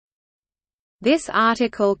This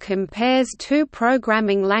article compares two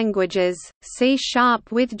programming languages, C#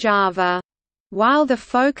 with Java. While the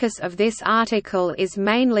focus of this article is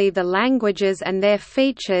mainly the languages and their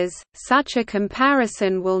features, such a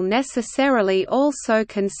comparison will necessarily also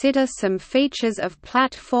consider some features of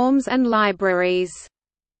platforms and libraries.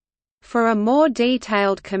 For a more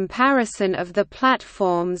detailed comparison of the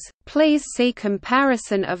platforms, please see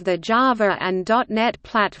comparison of the Java and .NET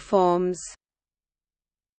platforms.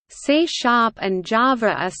 C# and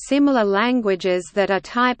Java are similar languages that are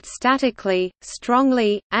typed statically,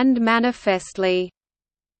 strongly, and manifestly.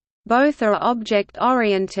 Both are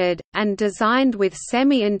object-oriented, and designed with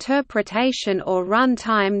semi-interpretation or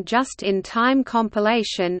runtime just-in-time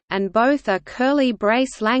compilation, and both are curly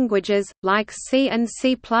brace languages, like C and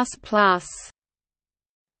C++.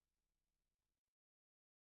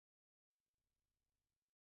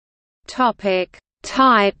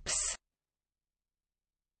 Types.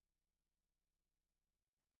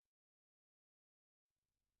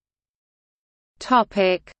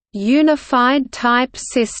 Unified type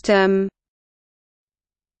system.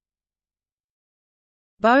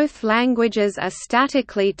 Both languages are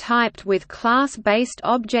statically typed with class-based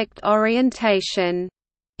object orientation.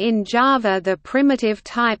 In Java, the primitive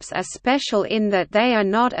types are special in that they are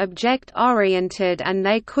not object-oriented and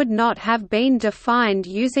they could not have been defined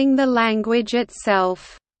using the language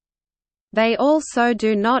itself. They also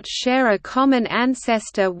do not share a common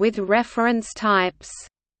ancestor with reference types.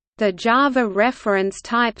 The Java reference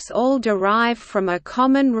types all derive from a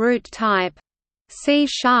common root type. C#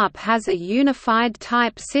 has a unified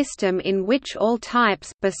type system in which all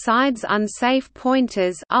types besides unsafe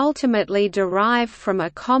pointers ultimately derive from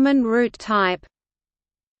a common root type.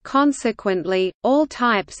 Consequently, all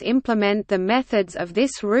types implement the methods of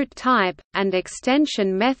this root type, and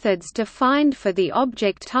extension methods defined for the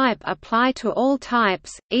object type apply to all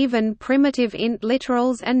types, even primitive int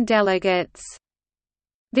literals and delegates.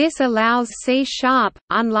 This allows C#,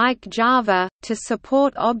 unlike Java, to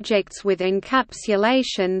support objects with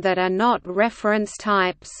encapsulation that are not reference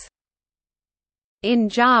types. In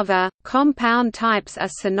Java, compound types are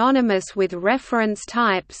synonymous with reference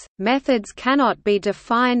types. Methods cannot be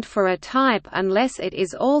defined for a type unless it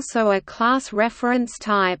is also a class reference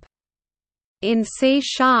type. In C#,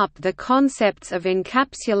 the concepts of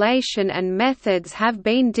encapsulation and methods have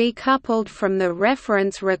been decoupled from the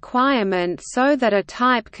reference requirement so that a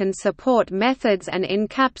type can support methods and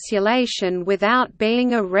encapsulation without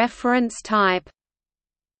being a reference type.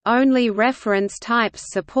 Only reference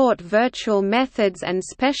types support virtual methods and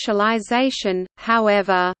specialization,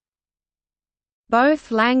 however.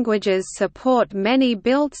 Both languages support many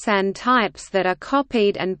built-in types that are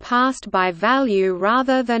copied and passed by value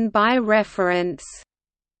rather than by reference.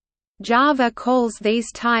 Java calls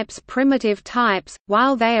these types primitive types,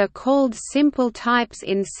 while they are called simple types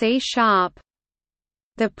in C#.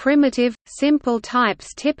 The primitive, simple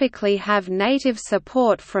types typically have native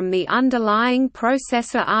support from the underlying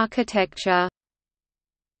processor architecture.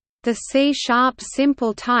 The C#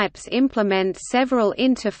 simple types implement several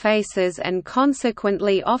interfaces and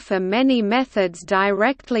consequently offer many methods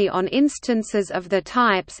directly on instances of the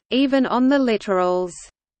types, even on the literals.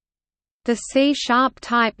 The C#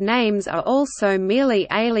 type names are also merely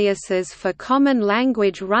aliases for Common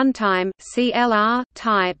Language Runtime (CLR)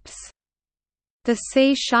 types. The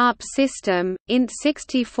C# system,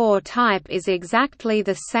 int64 type is exactly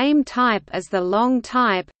the same type as the long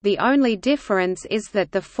type, the only difference is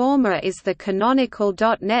that the former is the canonical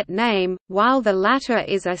 .NET name, while the latter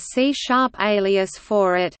is a C# alias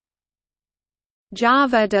for it.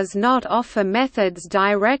 Java does not offer methods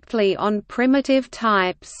directly on primitive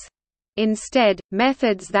types. Instead,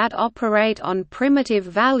 methods that operate on primitive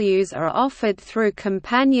values are offered through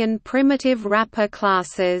companion primitive wrapper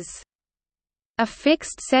classes. A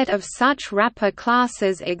fixed set of such wrapper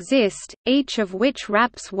classes exist, each of which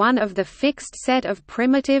wraps one of the fixed set of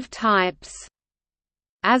primitive types.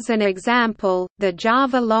 As an example, the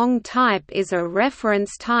Java long type is a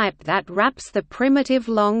reference type that wraps the primitive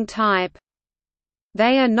long type.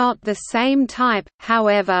 They are not the same type,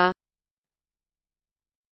 however.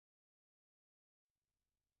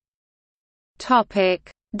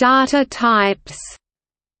 Data types.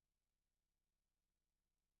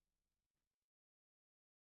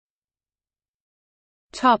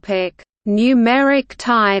 Numeric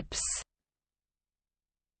types.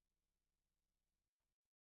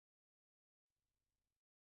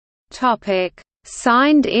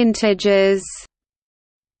 Signed integers.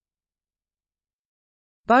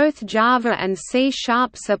 Both Java and C#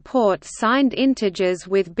 support signed integers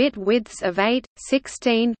with bit widths of 8,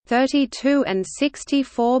 16, 32 and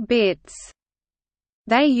 64 bits.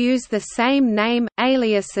 They use the same name,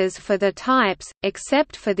 aliases for the types,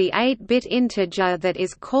 except for the 8-bit integer that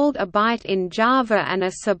is called a byte in Java and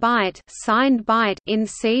a subbyte, signed byte in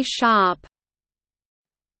C#.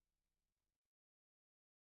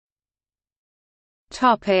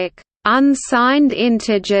 Topic: Unsigned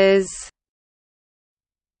integers.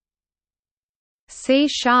 C#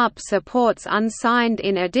 supports unsigned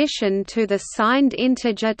in addition to the signed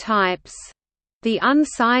integer types. The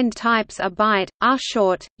unsigned types are byte,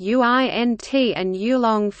 short, uint and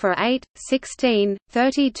ulong for 8, 16,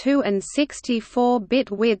 32 and 64-bit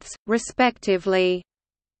widths, respectively.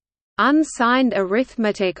 Unsigned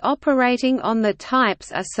arithmetic operating on the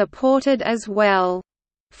types are supported as well.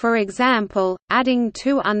 For example, adding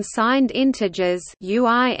two unsigned integers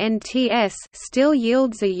uints still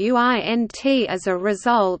yields a uint as a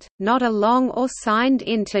result, not a long or signed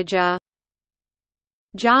integer.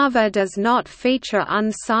 Java does not feature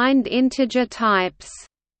unsigned integer types.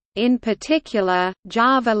 In particular,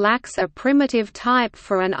 Java lacks a primitive type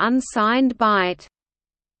for an unsigned byte.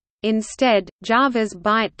 Instead, Java's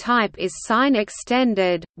byte type is sign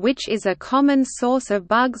extended, which is a common source of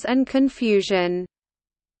bugs and confusion.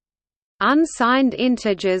 Unsigned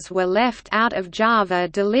integers were left out of Java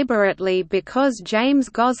deliberately because James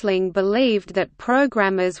Gosling believed that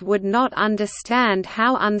programmers would not understand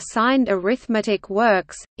how unsigned arithmetic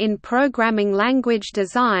works. In programming language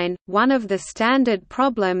design, one of the standard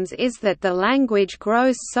problems is that the language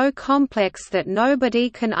grows so complex that nobody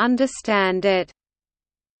can understand it.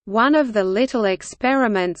 One of the little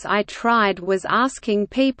experiments I tried was asking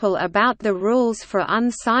people about the rules for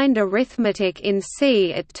unsigned arithmetic in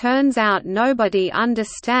C. It turns out nobody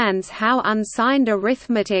understands how unsigned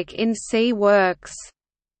arithmetic in C works.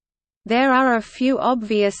 There are a few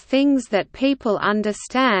obvious things that people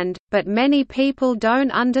understand, but many people don't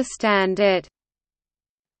understand it.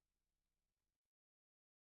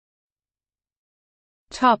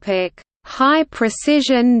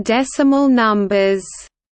 High-precision decimal numbers.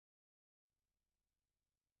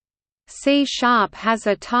 C# has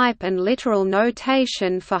a type and literal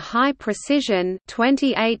notation for high precision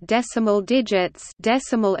 28 decimal digits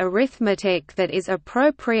decimal arithmetic that is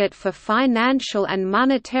appropriate for financial and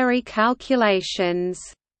monetary calculations.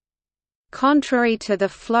 Contrary to the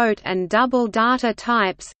float and double data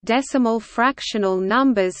types, decimal fractional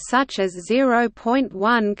numbers such as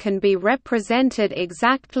 0.1 can be represented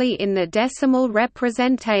exactly in the decimal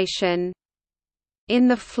representation. In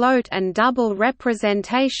the float and double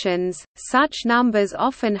representations, such numbers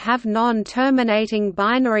often have non-terminating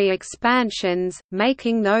binary expansions,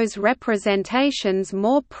 making those representations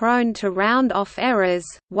more prone to round-off errors.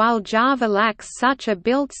 While Java lacks such a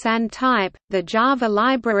built-in type, the Java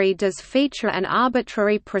library does feature an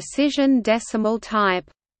arbitrary precision decimal type.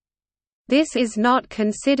 This is not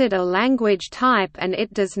considered a language type and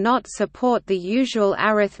it does not support the usual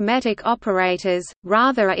arithmetic operators,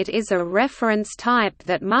 rather it is a reference type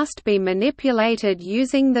that must be manipulated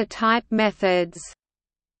using the type methods.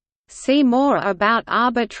 See more about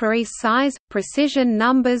arbitrary size, precision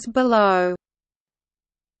numbers below.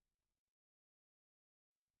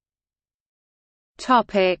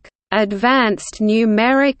 Advanced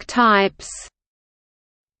numeric types.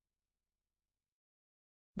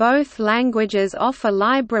 Both languages offer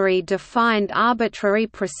library-defined arbitrary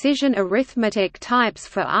precision arithmetic types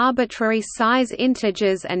for arbitrary size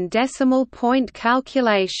integers and decimal point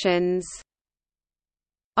calculations.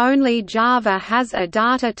 Only Java has a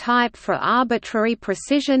data type for arbitrary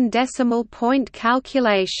precision decimal point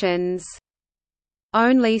calculations.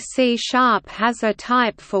 Only C# has a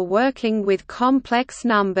type for working with complex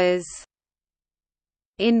numbers.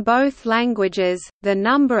 In both languages, the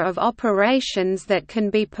number of operations that can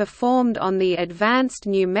be performed on the advanced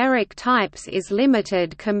numeric types is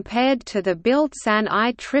limited compared to the built-in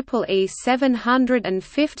IEEE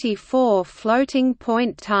 754 floating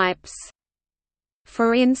point types.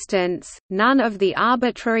 For instance, none of the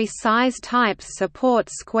arbitrary size types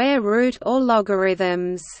support square root or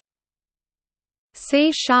logarithms.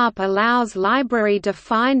 C# allows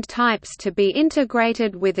library-defined types to be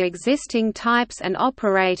integrated with existing types and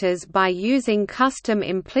operators by using custom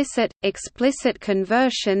implicit, explicit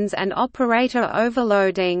conversions and operator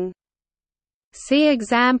overloading. See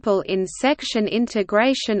example in section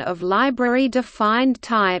integration of library-defined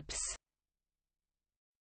types.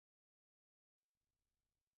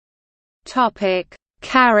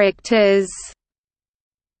 Characters.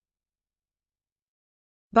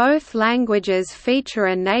 Both languages feature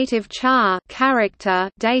a native char character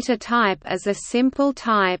data type as a simple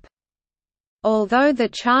type. Although the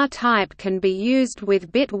char type can be used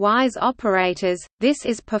with bitwise operators, this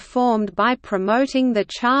is performed by promoting the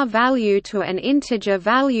char value to an integer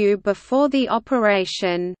value before the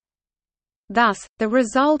operation. Thus, the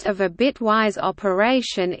result of a bitwise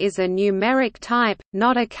operation is a numeric type,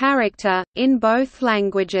 not a character, in both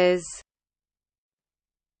languages.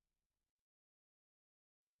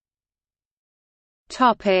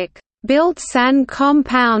 Built-in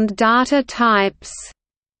compound data types.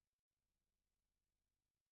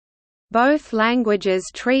 Both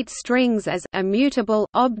languages treat strings as immutable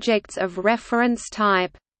objects of reference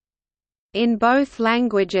type. In both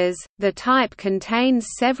languages, the type contains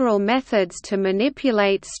several methods to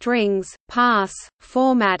manipulate strings, parse,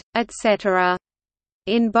 format, etc.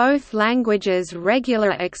 In both languages,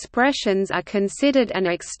 regular expressions are considered an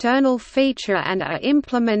external feature and are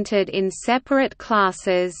implemented in separate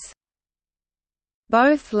classes.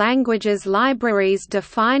 Both languages' libraries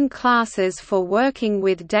define classes for working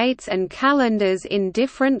with dates and calendars in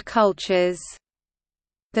different cultures.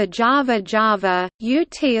 The Java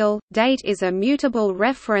util date is a mutable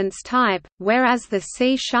reference type, whereas the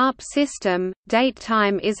C# system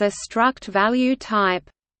datetime is a struct value type.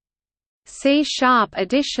 C#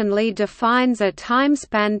 additionally defines a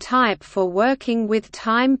timespan type for working with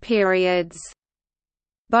time periods.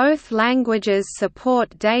 Both languages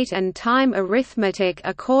support date and time arithmetic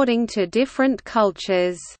according to different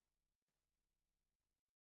cultures.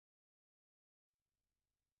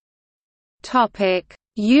 Topic: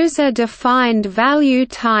 User-defined value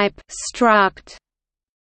type struct.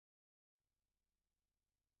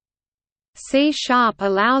 C#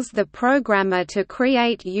 allows the programmer to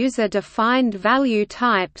create user-defined value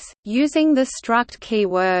types using the struct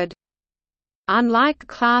keyword. Unlike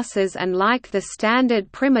classes and like the standard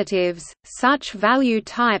primitives, such value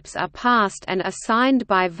types are passed and assigned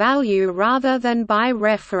by value rather than by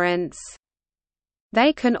reference.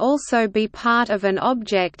 They can also be part of an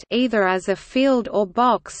object either as a field or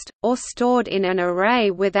boxed, or stored in an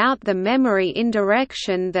array without the memory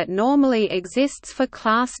indirection that normally exists for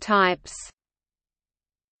class types.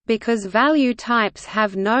 Because value types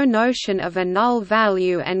have no notion of a null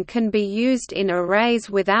value and can be used in arrays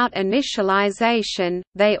without initialization,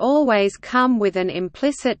 they always come with an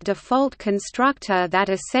implicit default constructor that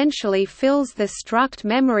essentially fills the struct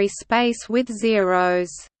memory space with zeros.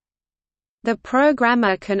 The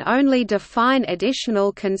programmer can only define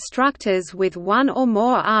additional constructors with one or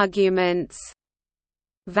more arguments.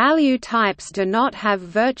 Value types do not have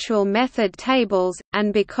virtual method tables,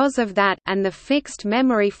 and because of that, and the fixed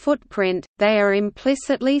memory footprint, they are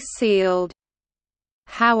implicitly sealed.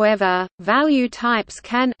 However, value types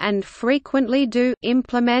can and frequently do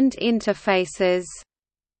implement interfaces.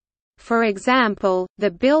 For example,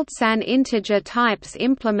 the built-in integer types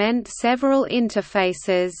implement several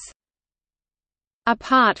interfaces.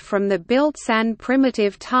 Apart from the built-in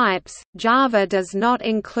primitive types, Java does not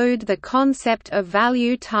include the concept of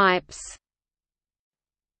value types.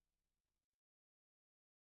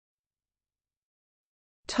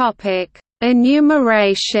 Topic: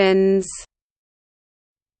 Enumerations.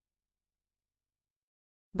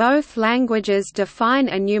 Both languages define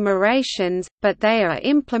enumerations, but they are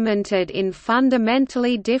implemented in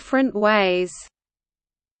fundamentally different ways.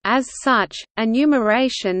 As such,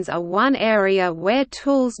 enumerations are one area where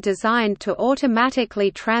tools designed to automatically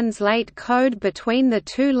translate code between the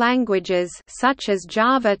two languages, such as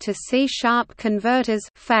Java to C# converters,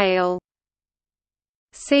 fail.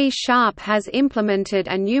 C# has implemented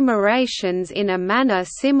enumerations in a manner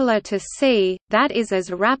similar to C, that is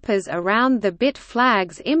as wrappers around the bit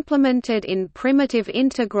flags implemented in primitive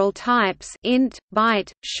integral types int,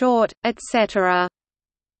 byte, short, etc.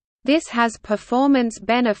 This has performance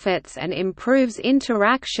benefits and improves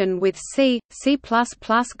interaction with C, C++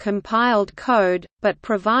 compiled code, but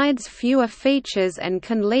provides fewer features and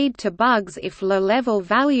can lead to bugs if low-level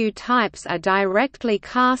value types are directly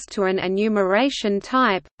cast to an enumeration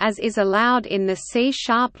type, as is allowed in the C#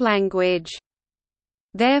 language.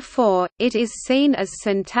 Therefore, it is seen as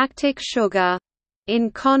syntactic sugar.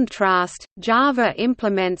 In contrast, Java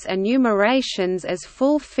implements enumerations as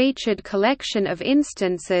full-featured collection of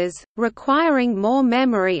instances, requiring more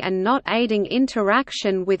memory and not aiding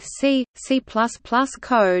interaction with C, C++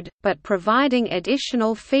 code, but providing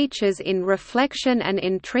additional features in reflection and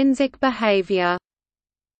intrinsic behavior.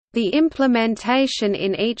 The implementation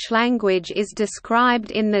in each language is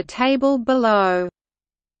described in the table below.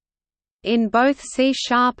 In both C#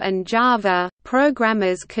 and Java,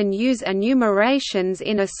 programmers can use enumerations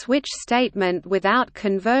in a switch statement without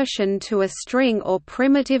conversion to a string or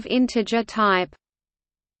primitive integer type.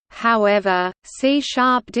 However, C#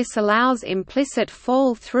 disallows implicit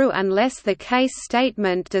fall-through unless the case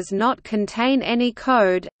statement does not contain any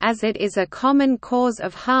code, as it is a common cause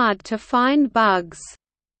of hard-to-find bugs.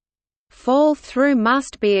 Fall-through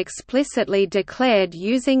must be explicitly declared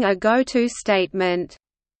using a goto statement.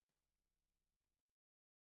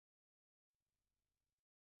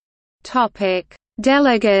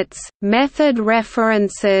 Delegates, method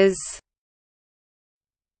references.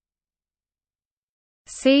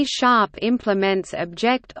 C# implements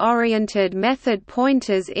object-oriented method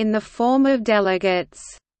pointers in the form of delegates.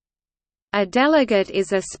 A delegate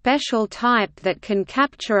is a special type that can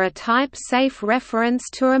capture a type-safe reference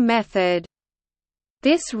to a method.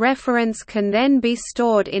 This reference can then be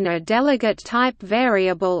stored in a delegate type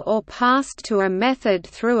variable or passed to a method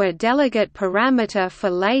through a delegate parameter for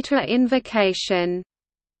later invocation.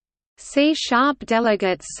 C#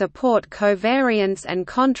 delegates support covariance and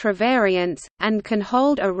contravariance, and can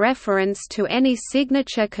hold a reference to any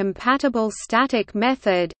signature-compatible static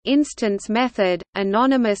method, instance method,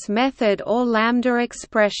 anonymous method or lambda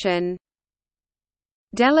expression.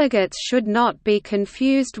 Delegates should not be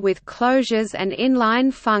confused with closures and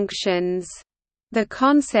inline functions. The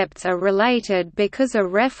concepts are related because a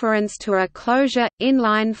reference to a closure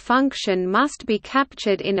inline function must be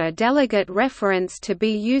captured in a delegate reference to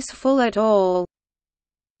be useful at all.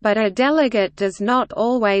 But a delegate does not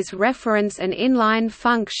always reference an inline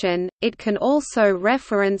function, it can also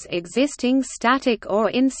reference existing static or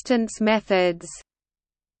instance methods.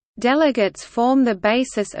 Delegates form the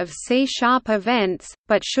basis of C# events,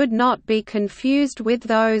 but should not be confused with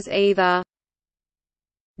those either.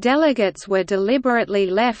 Delegates were deliberately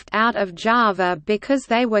left out of Java because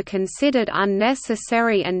they were considered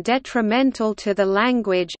unnecessary and detrimental to the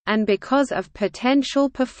language, and because of potential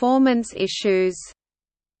performance issues.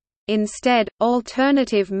 Instead,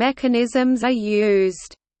 alternative mechanisms are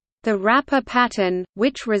used. The wrapper pattern,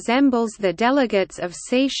 which resembles the delegates of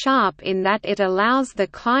C# in that it allows the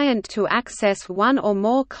client to access one or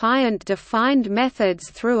more client-defined methods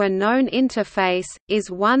through a known interface, is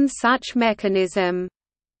one such mechanism.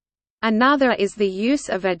 Another is the use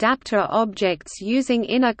of adapter objects using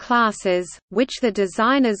inner classes, which the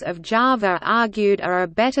designers of Java argued are a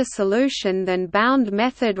better solution than bound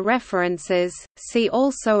method references. See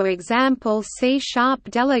also example C#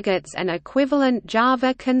 delegates and equivalent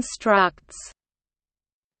Java constructs.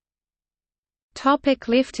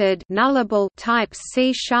 Lifted nullable types.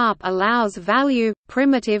 C# allows value,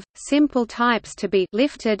 primitive, simple types to be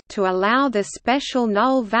lifted to allow the special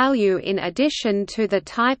null value in addition to the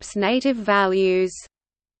type's native values.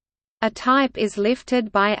 A type is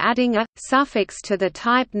lifted by adding a suffix to the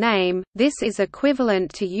type name. This is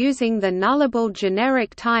equivalent to using the nullable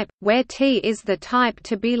generic type, where T is the type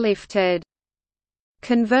to be lifted.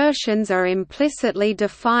 Conversions are implicitly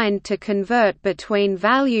defined to convert between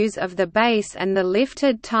values of the base and the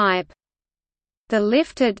lifted type. The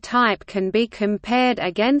lifted type can be compared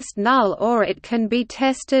against null or it can be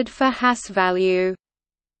tested for hash value.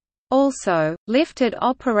 Also, lifted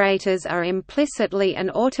operators are implicitly and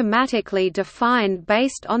automatically defined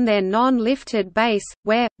based on their non-lifted base,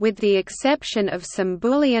 where, with the exception of some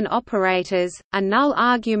Boolean operators, a null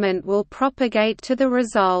argument will propagate to the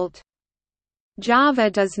result. Java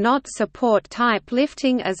does not support type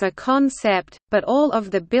lifting as a concept, but all of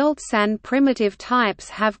the built-in primitive types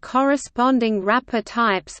have corresponding wrapper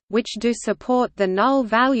types, which do support the null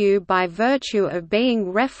value by virtue of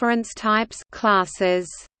being reference types classes.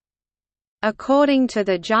 According to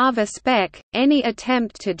the Java spec, any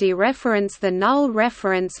attempt to dereference the null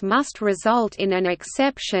reference must result in an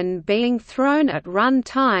exception being thrown at run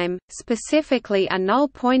time, specifically a null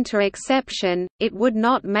pointer exception. It would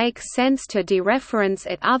not make sense to dereference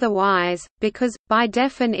it otherwise, because, by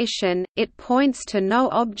definition, it points to no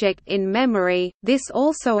object in memory. This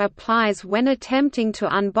also applies when attempting to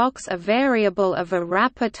unbox a variable of a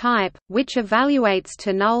wrapper type, which evaluates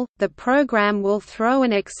to null. The program will throw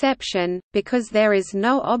an exception, because there is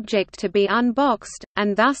no object to be unboxed,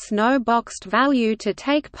 and thus no boxed value to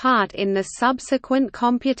take part in the subsequent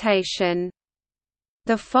computation.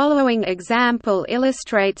 The following example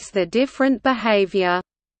illustrates the different behavior.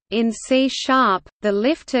 In C#, the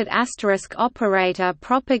lifted asterisk operator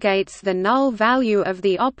propagates the null value of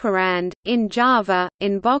the operand. In Java,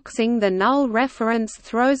 unboxing the null reference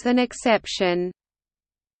throws an exception.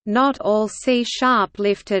 Not all C#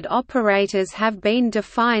 lifted operators have been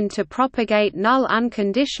defined to propagate null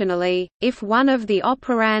unconditionally, if one of the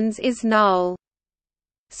operands is null.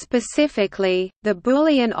 Specifically, the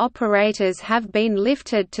Boolean operators have been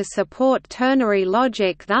lifted to support ternary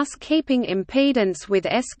logic, thus keeping impedance with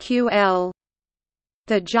SQL.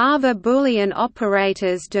 The Java Boolean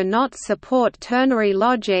operators do not support ternary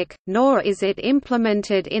logic, nor is it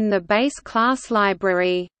implemented in the base class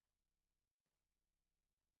library.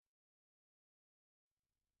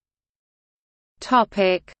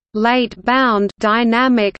 Topic: Late-bound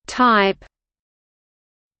dynamic type.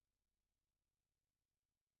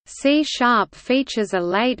 C# features a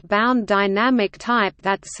late-bound dynamic type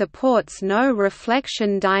that supports no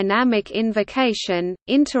reflection dynamic invocation,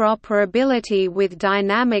 interoperability with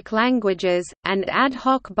dynamic languages, and ad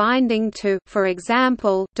hoc binding to, for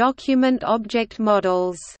example, document object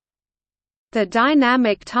models. The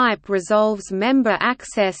dynamic type resolves member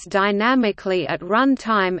access dynamically at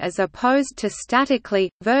runtime as opposed to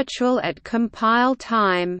statically, virtual at compile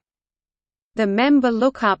time. The member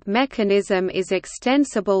lookup mechanism is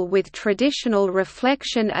extensible with traditional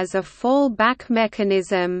reflection as a fallback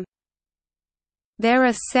mechanism. There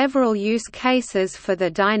are several use cases for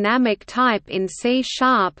the dynamic type in C#.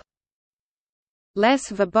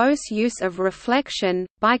 Less verbose use of reflection,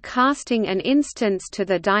 by casting an instance to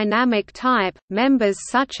the dynamic type, members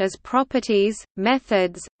such as properties,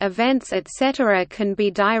 methods, events etc. can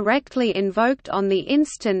be directly invoked on the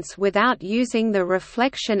instance without using the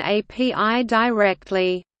reflection API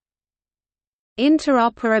directly.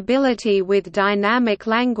 Interoperability with dynamic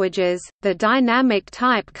languages. The dynamic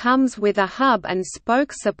type comes with a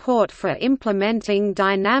hub-and-spoke support for implementing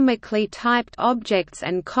dynamically typed objects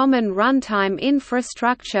and common runtime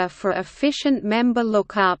infrastructure for efficient member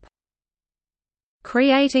lookup.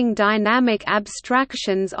 Creating dynamic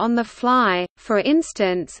abstractions on the fly. For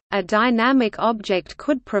instance, a dynamic object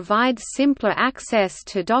could provide simpler access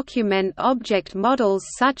to document object models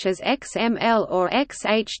such as XML or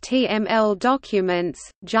XHTML documents.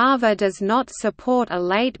 Java does not support a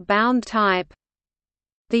late-bound type.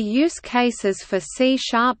 The use cases for C#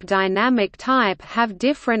 dynamic type have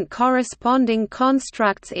different corresponding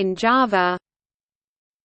constructs in Java.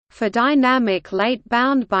 For dynamic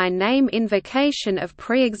late-bound by name invocation of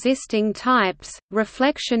pre-existing types,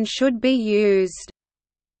 reflection should be used.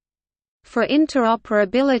 For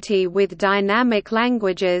interoperability with dynamic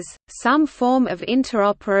languages, some form of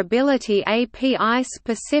interoperability API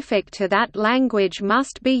specific to that language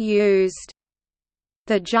must be used.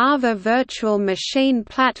 The Java Virtual Machine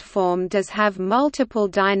Platform does have multiple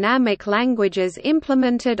dynamic languages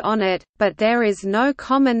implemented on it, but there is no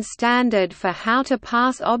common standard for how to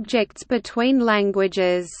pass objects between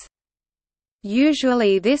languages.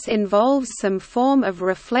 Usually this involves some form of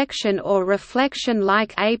reflection or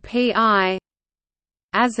reflection-like API.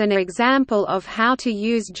 As an example of how to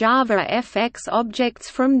use JavaFX objects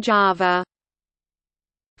from Java.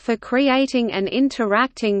 For creating and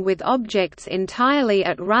interacting with objects entirely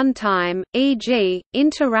at runtime, e.g.,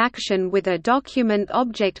 interaction with a document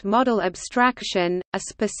object model abstraction, a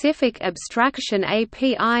specific abstraction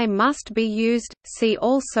API must be used. See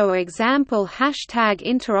also example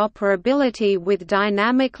 #interoperability with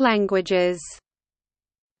dynamic languages.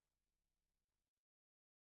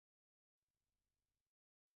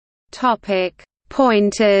 Topic: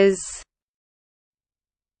 Pointers.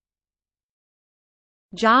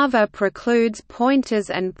 Java precludes pointers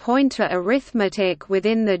and pointer arithmetic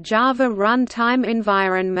within the Java runtime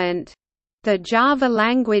environment. The Java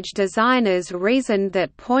language designers reasoned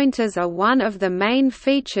that pointers are one of the main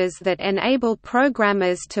features that enable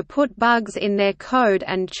programmers to put bugs in their code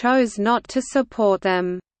and chose not to support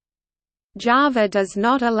them. Java does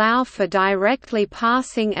not allow for directly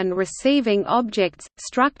passing and receiving objects,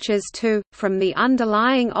 structures to, from the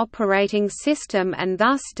underlying operating system and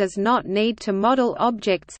thus does not need to model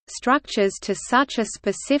objects, structures to such a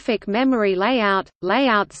specific memory layout,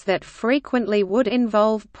 layouts that frequently would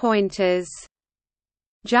involve pointers.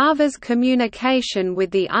 Java's communication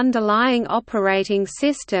with the underlying operating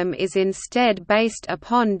system is instead based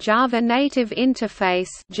upon Java Native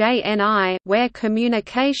Interface (JNI), where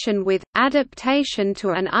communication with, adaptation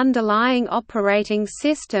to an underlying operating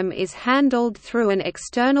system is handled through an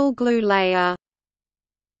external glue layer.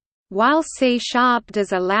 While C#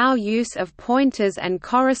 does allow use of pointers and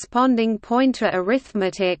corresponding pointer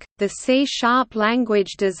arithmetic, the C#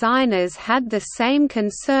 language designers had the same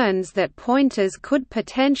concerns that pointers could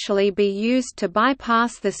potentially be used to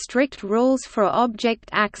bypass the strict rules for object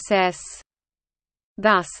access.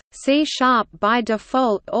 Thus, C# by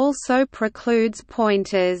default also precludes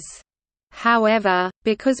pointers. However,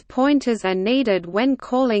 because pointers are needed when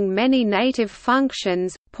calling many native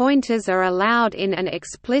functions, pointers are allowed in an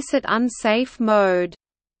explicit unsafe mode.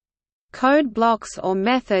 Code blocks or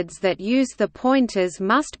methods that use the pointers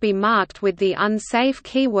must be marked with the unsafe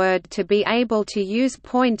keyword to be able to use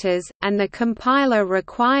pointers, and the compiler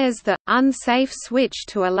requires the unsafe switch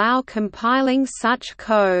to allow compiling such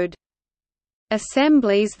code.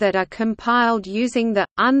 Assemblies that are compiled using the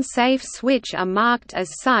unsafe switch are marked as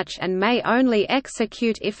such and may only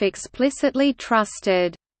execute if explicitly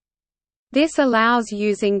trusted. This allows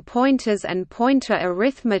using pointers and pointer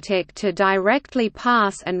arithmetic to directly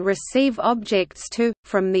pass and receive objects to,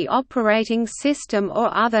 from the operating system or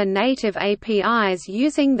other native APIs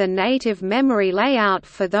using the native memory layout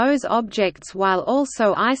for those objects, while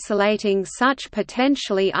also isolating such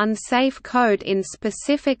potentially unsafe code in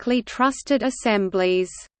specifically trusted assemblies.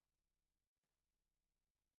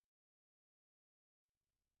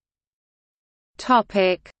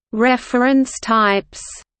 Reference types.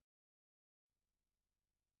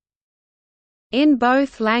 In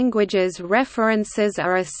both languages, references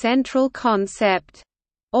are a central concept.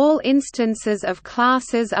 All instances of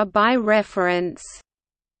classes are by reference.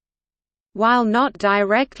 While not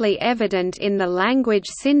directly evident in the language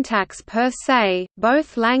syntax per se,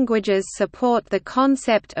 both languages support the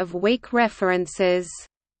concept of weak references.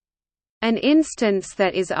 An instance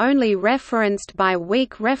that is only referenced by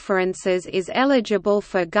weak references is eligible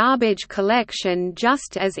for garbage collection,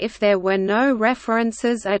 just as if there were no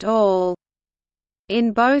references at all.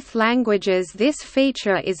 In both languages, this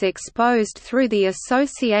feature is exposed through the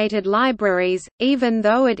associated libraries, even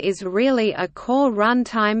though it is really a core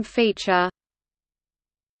runtime feature.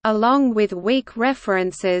 Along with weak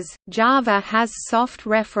references, Java has soft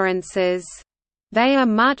references. They are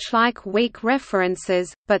much like weak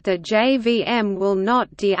references, but the JVM will not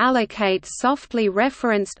deallocate softly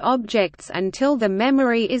referenced objects until the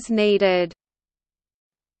memory is needed.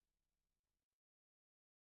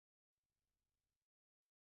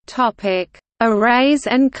 Arrays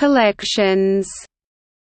and collections.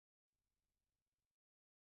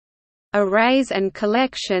 Arrays and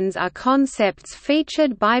collections are concepts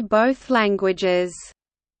featured by both languages.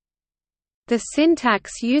 The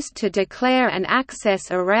syntax used to declare and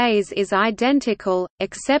access arrays is identical,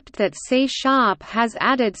 except that C# has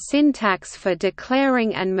added syntax for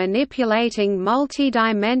declaring and manipulating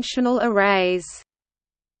multidimensional arrays.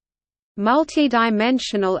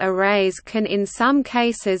 Multidimensional arrays can in some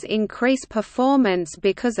cases increase performance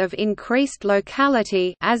because of increased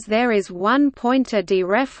locality, as there is one pointer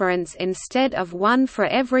dereference instead of one for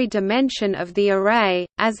every dimension of the array,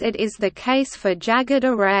 as it is the case for jagged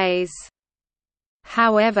arrays.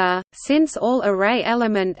 However, since all array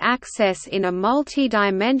element access in a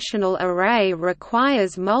multidimensional array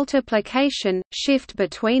requires multiplication, shift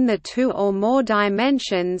between the two or more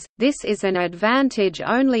dimensions, this is an advantage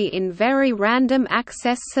only in very random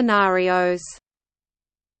access scenarios.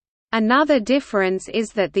 Another difference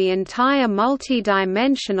is that the entire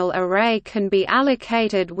multidimensional array can be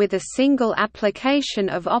allocated with a single application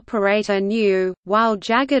of operator new, while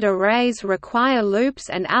jagged arrays require loops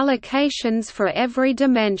and allocations for every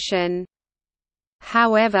dimension.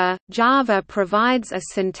 However, Java provides a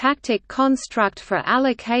syntactic construct for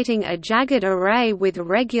allocating a jagged array with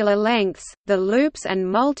regular lengths. The loops and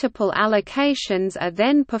multiple allocations are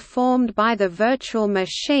then performed by the virtual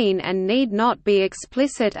machine and need not be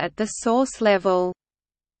explicit at the source level.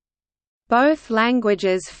 Both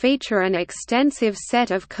languages feature an extensive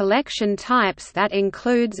set of collection types that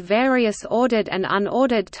includes various ordered and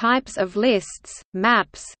unordered types of lists,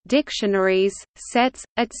 maps, dictionaries, sets,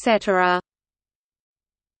 etc.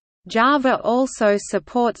 Java also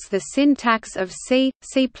supports the syntax of C,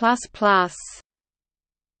 C++.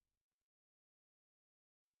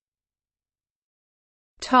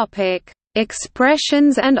 Topic: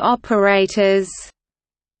 Expressions and operators.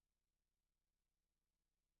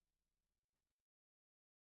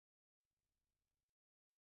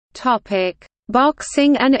 Topic: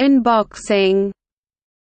 Boxing and unboxing.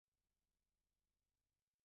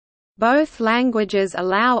 Both languages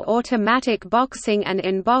allow automatic boxing and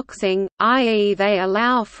unboxing, i.e. they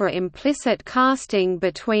allow for implicit casting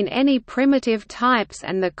between any primitive types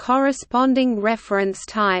and the corresponding reference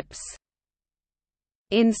types.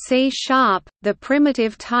 In C#, the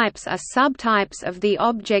primitive types are subtypes of the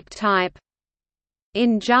object type.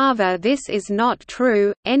 In Java this is not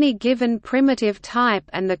true, any given primitive type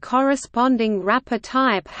and the corresponding wrapper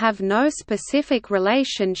type have no specific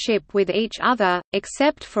relationship with each other,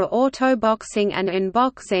 except for autoboxing and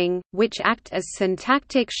unboxing, which act as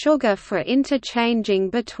syntactic sugar for interchanging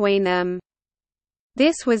between them.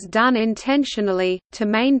 This was done intentionally, to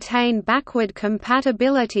maintain backward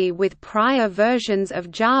compatibility with prior versions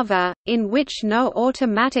of Java, in which no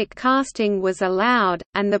automatic casting was allowed,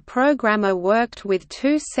 and the programmer worked with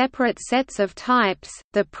two separate sets of types,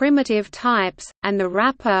 the primitive types, and the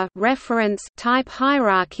wrapper reference type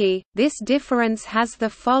hierarchy. This difference has the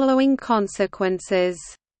following consequences.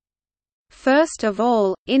 First of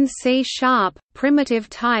all, in C#, primitive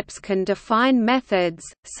types can define methods,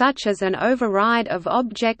 such as an override of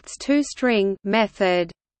object's toString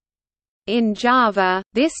method. In Java,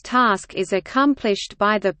 this task is accomplished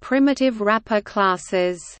by the primitive wrapper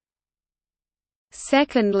classes.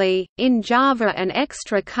 Secondly, in Java an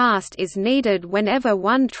extra cast is needed whenever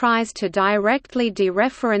one tries to directly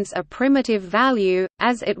dereference a primitive value,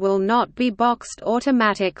 as it will not be boxed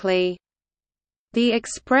automatically. The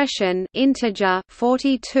expression integer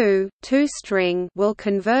 42 toString will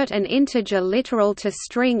convert an integer literal to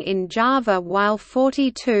string in Java, while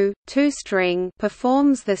 42 toString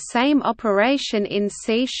performs the same operation in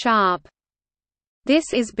C#.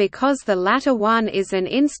 This is because the latter one is an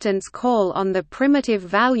instance call on the primitive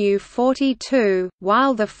value 42,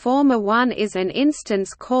 while the former one is an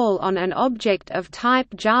instance call on an object of type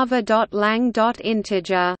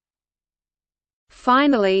java.lang.integer.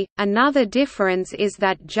 Finally, another difference is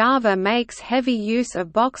that Java makes heavy use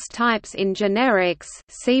of box types in generics,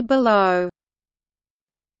 see below.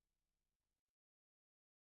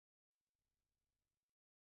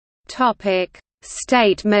 Topic: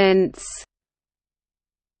 Statements.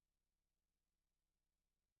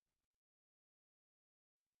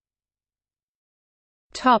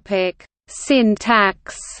 Topic: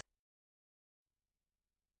 Syntax.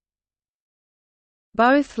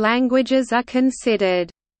 Both languages are considered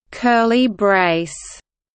curly brace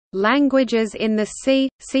languages in the C,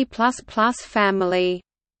 C++ family.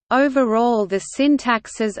 Overall, the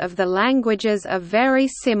syntaxes of the languages are very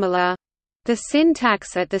similar. The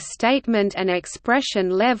syntax at the statement and expression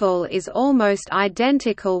level is almost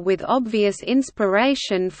identical, with obvious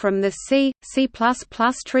inspiration from the C, C++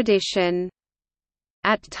 tradition.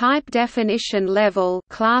 At type definition level,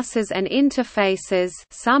 classes and interfaces,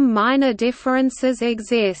 some minor differences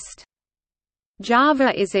exist.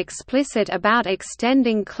 Java is explicit about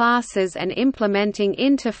extending classes and implementing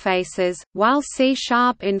interfaces, while C#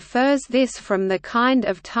 infers this from the kind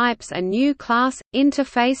of types a new class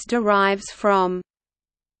interface derives from.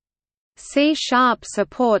 C#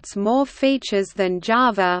 supports more features than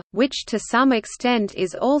Java, which to some extent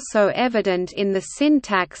is also evident in the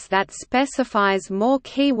syntax that specifies more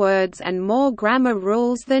keywords and more grammar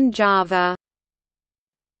rules than Java.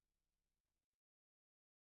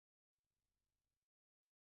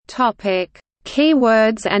 Topic: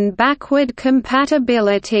 Keywords and backward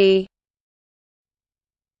compatibility.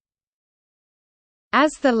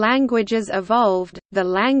 As the languages evolved, the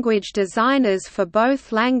language designers for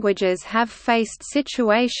both languages have faced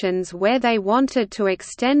situations where they wanted to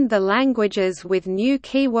extend the languages with new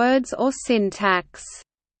keywords or syntax.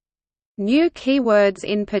 New keywords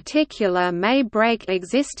in particular may break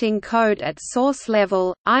existing code at source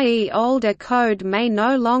level, i.e. older code may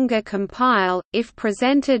no longer compile, if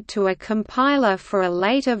presented to a compiler for a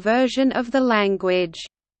later version of the language.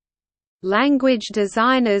 Language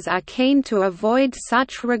designers are keen to avoid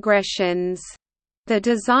such regressions. The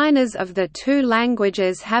designers of the two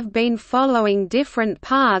languages have been following different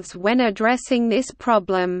paths when addressing this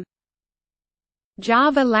problem.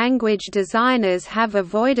 Java language designers have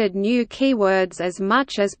avoided new keywords as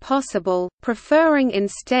much as possible, preferring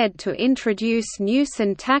instead to introduce new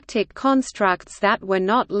syntactic constructs that were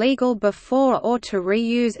not legal before or to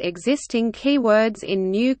reuse existing keywords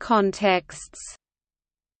in new contexts.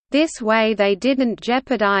 This way they didn't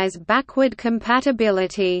jeopardize backward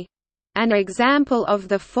compatibility. An example of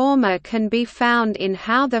the former can be found in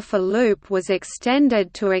how the for loop was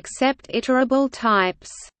extended to accept iterable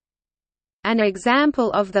types. An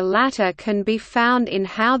example of the latter can be found in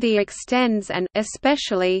how the extends and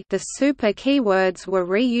especially the super keywords were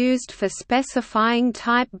reused for specifying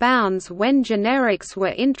type bounds when generics were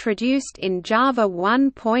introduced in Java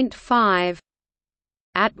 1.5.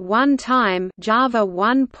 At one time, Java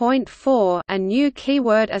 1.4, a new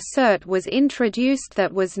keyword assert was introduced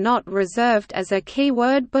that was not reserved as a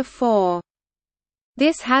keyword before.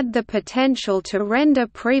 This had the potential to render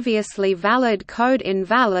previously valid code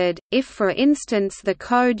invalid, if for instance the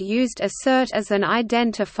code used assert as an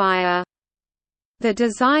identifier. The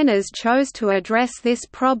designers chose to address this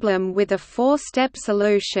problem with a four-step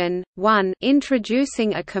solution: 1.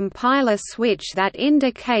 Introducing a compiler switch that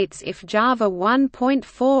indicates if Java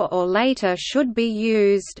 1.4 or later should be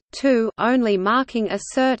used, 2. Only marking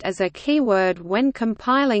assert as a keyword when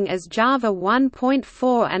compiling as Java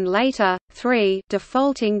 1.4 and later, 3.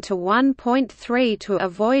 Defaulting to 1.3 to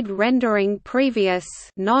avoid rendering previous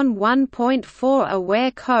non-1.4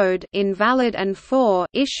 aware code invalid, and 4.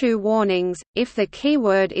 Issue warnings if the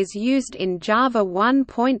keyword is used in Java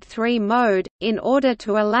 1.3 mode, in order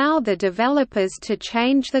to allow the developers to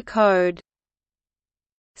change the code.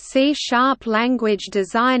 C# language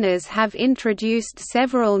designers have introduced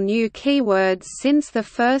several new keywords since the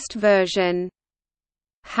first version.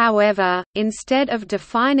 However, instead of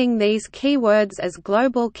defining these keywords as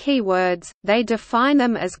global keywords, they define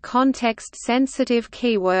them as context-sensitive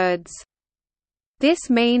keywords. This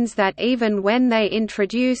means that even when they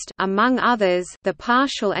introduced, among others, the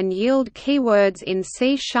partial and yield keywords in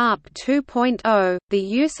C# 2.0, the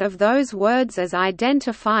use of those words as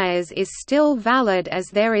identifiers is still valid, as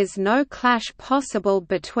there is no clash possible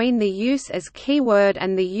between the use as keyword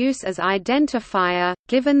and the use as identifier,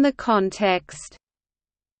 given the context.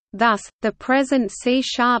 Thus, the present C#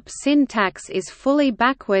 syntax is fully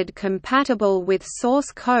backward compatible with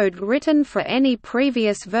source code written for any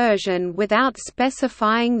previous version without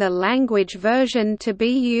specifying the language version to be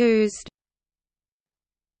used.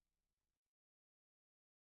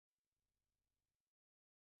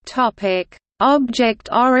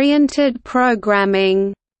 Object-oriented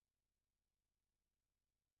programming.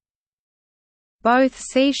 Both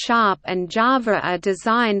C# and Java are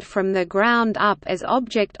designed from the ground up as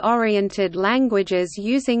object-oriented languages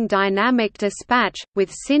using dynamic dispatch,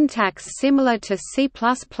 with syntax similar to C++.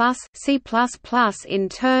 C++ in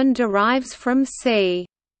turn derives from C.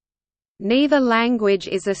 Neither language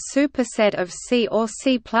is a superset of C or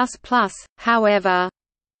C++, however.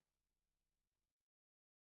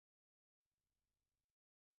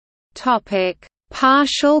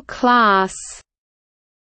 Partial class.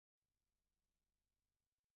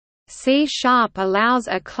 C# allows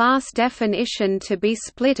a class definition to be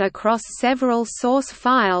split across several source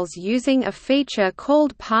files using a feature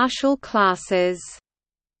called partial classes.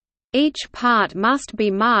 Each part must be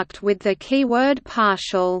marked with the keyword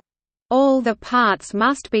partial. All the parts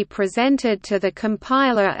must be presented to the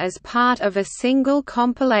compiler as part of a single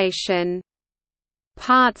compilation.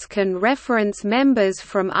 Parts can reference members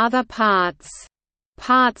from other parts.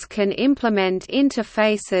 Parts can implement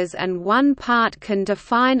interfaces, and one part can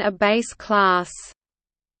define a base class.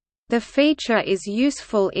 The feature is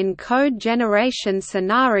useful in code generation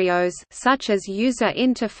scenarios such as user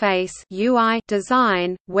interface (UI)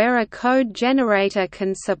 design, where a code generator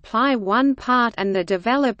can supply one part and the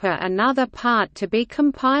developer another part to be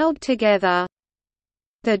compiled together.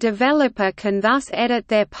 The developer can thus edit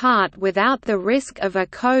their part without the risk of a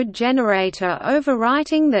code generator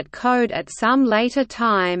overwriting that code at some later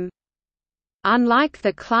time. Unlike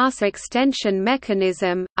the class extension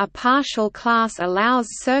mechanism, a partial class allows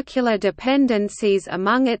circular dependencies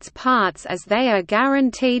among its parts, as they are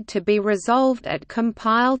guaranteed to be resolved at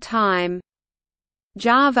compile time.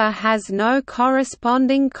 Java has no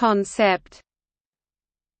corresponding concept.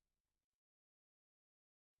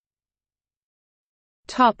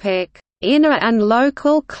 Inner and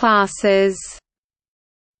local classes.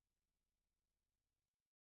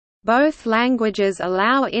 Both languages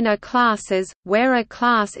allow inner classes, where a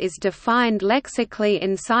class is defined lexically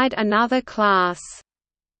inside another class.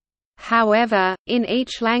 However, in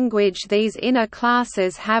each language these inner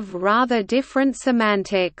classes have rather different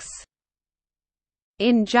semantics.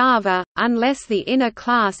 In Java, unless the inner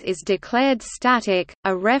class is declared static,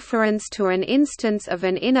 a reference to an instance of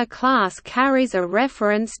an inner class carries a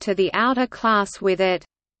reference to the outer class with it.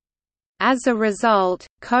 As a result,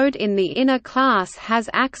 code in the inner class has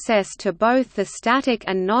access to both the static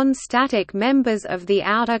and non-static members of the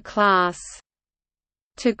outer class.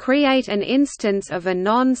 To create an instance of a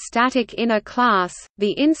non-static inner class,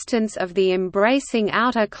 the instance of the embracing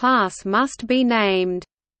outer class must be named.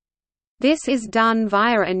 This is done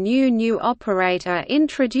via a new operator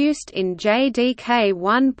introduced in JDK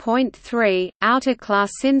 1.3,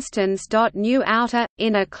 outerClassInstance.newOuter,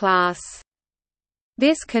 inner class.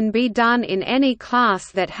 This can be done in any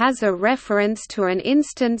class that has a reference to an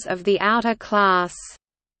instance of the outer class.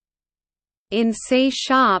 In C#,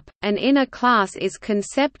 an inner class is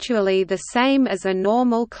conceptually the same as a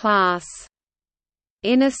normal class.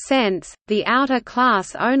 In a sense, the outer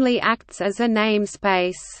class only acts as a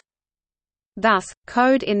namespace. Thus,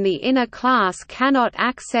 code in the inner class cannot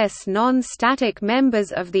access non-static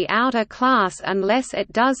members of the outer class unless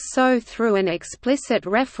it does so through an explicit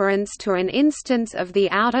reference to an instance of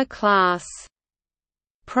the outer class.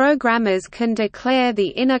 Programmers can declare the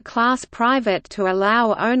inner class private to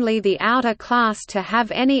allow only the outer class to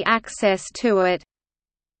have any access to it.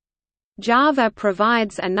 Java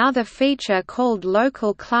provides another feature called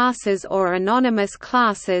local classes or anonymous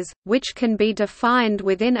classes, which can be defined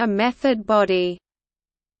within a method body.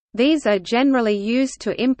 These are generally used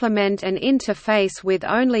to implement an interface with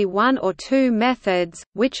only one or two methods,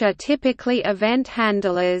 which are typically event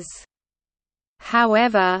handlers.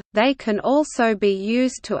 However, they can also be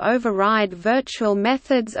used to override virtual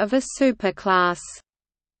methods of a superclass.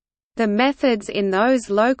 The methods in those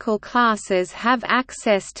local classes have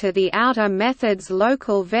access to the outer method's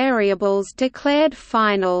local variables declared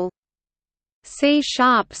final. C#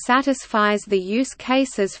 satisfies the use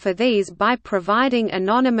cases for these by providing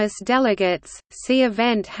anonymous delegates. See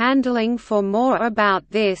event handling for more about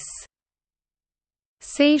this.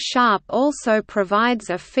 C# also provides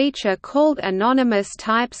a feature called anonymous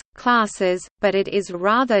types, classes, but it is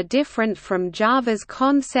rather different from Java's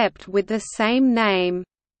concept with the same name.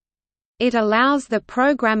 It allows the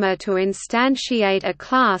programmer to instantiate a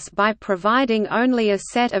class by providing only a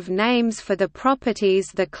set of names for the properties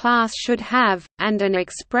the class should have, and an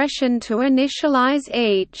expression to initialize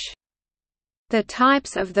each. The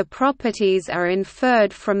types of the properties are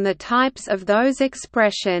inferred from the types of those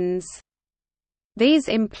expressions. These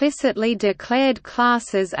implicitly declared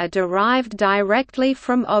classes are derived directly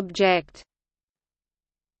from object.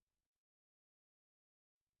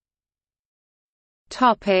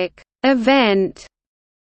 Event.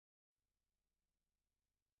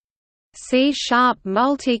 C#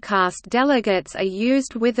 multicast delegates are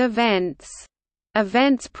used with events.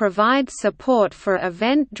 Events provide support for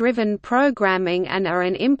event-driven programming and are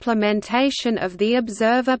an implementation of the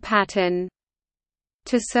observer pattern.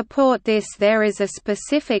 To support this, there is a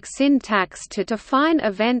specific syntax to define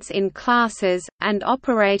events in classes, and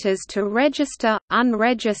operators to register,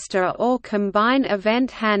 unregister or combine event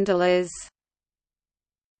handlers.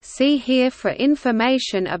 See here for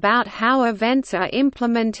information about how events are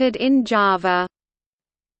implemented in Java.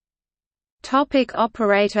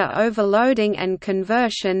 Operator overloading and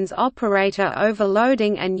conversions. Operator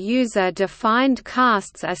overloading and user-defined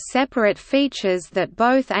casts are separate features that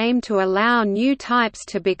both aim to allow new types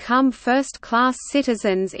to become first-class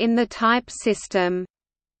citizens in the type system.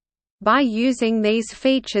 By using these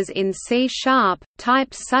features in C#,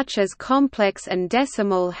 types such as complex and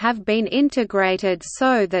decimal have been integrated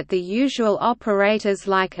so that the usual operators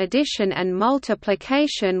like addition and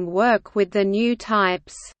multiplication work with the new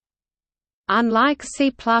types. Unlike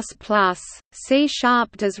C++, C#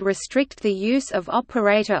 does restrict the use of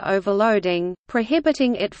operator overloading,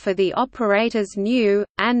 prohibiting it for the operators new,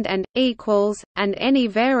 and, equals, and any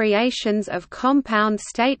variations of compound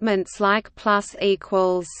statements like plus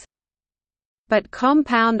equals. But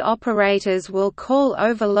compound operators will call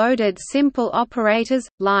overloaded simple operators,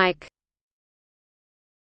 like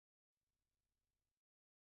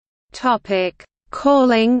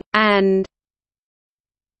calling, and.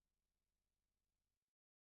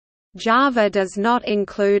 Java does not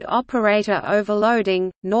include operator overloading,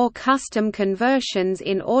 nor custom conversions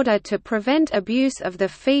in order to prevent abuse of the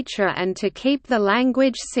feature and to keep the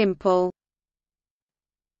language simple.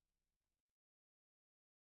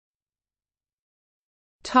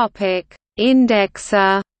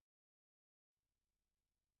 Indexer.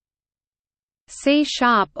 C#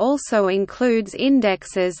 also includes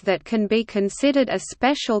indexes that can be considered a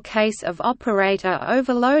special case of operator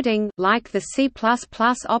overloading, like the C++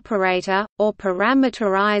 operator, or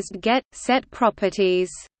parameterized get/set properties.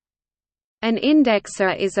 An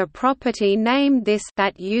indexer is a property named this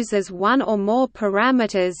that uses one or more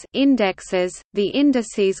parameters indexes. The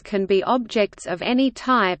indices can be objects of any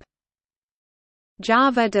type.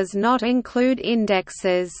 Java does not include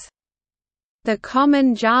indexes. The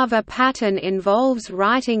common Java pattern involves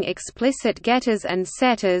writing explicit getters and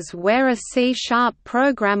setters where a C#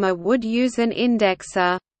 programmer would use an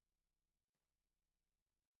indexer.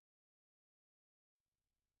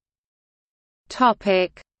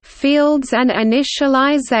 Fields and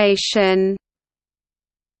initialization.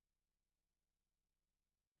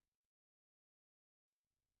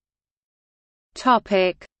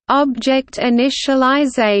 Object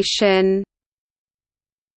initialization.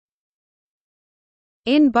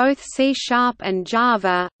 In both C# and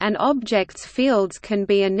Java, an object's fields can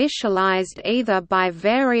be initialized either by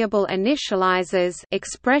variable initializers,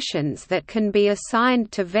 expressions that can be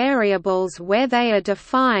assigned to variables where they are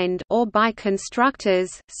defined, or by constructors,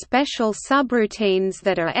 special subroutines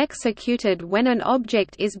that are executed when an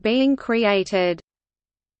object is being created.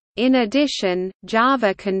 In addition,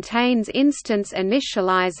 Java contains instance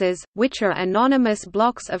initializers, which are anonymous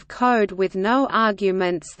blocks of code with no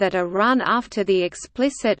arguments that are run after the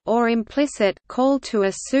explicit or implicit call to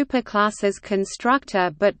a superclass's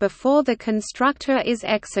constructor but before the constructor is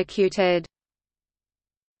executed.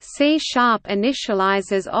 C#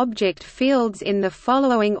 initializes object fields in the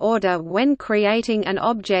following order when creating an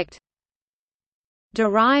object: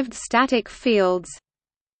 derived static fields,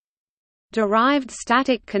 derived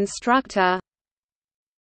static constructor,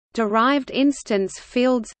 derived instance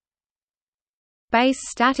fields, base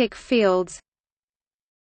static fields,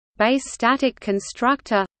 base static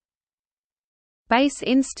constructor, base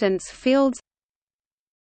instance fields,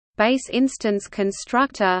 base instance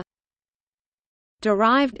constructor,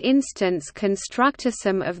 derived instance constructor.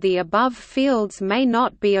 Some of the above fields may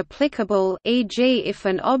not be applicable, e.g. if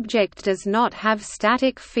an object does not have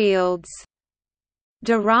static fields.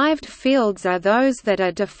 Derived fields are those that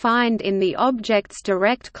are defined in the object's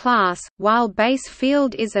direct class, while base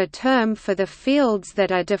field is a term for the fields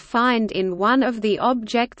that are defined in one of the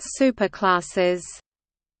object's superclasses.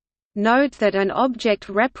 Note that an object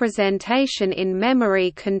representation in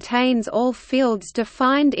memory contains all fields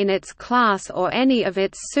defined in its class or any of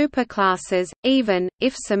its superclasses, even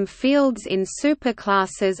if some fields in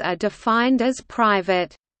superclasses are defined as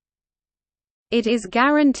private. It is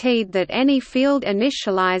guaranteed that any field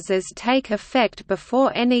initializers take effect before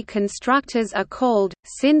any constructors are called,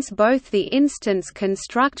 since both the instance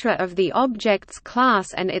constructor of the object's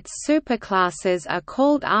class and its superclasses are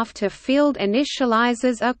called after field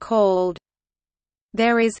initializers are called.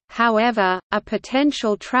 There is, however, a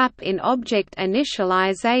potential trap in object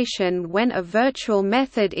initialization when a virtual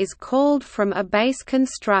method is called from a base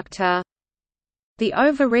constructor. The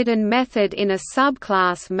overridden method in a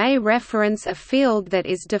subclass may reference a field that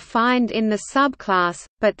is defined in the subclass,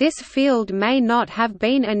 but this field may not have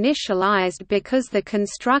been initialized because the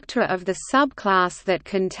constructor of the subclass that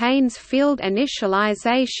contains field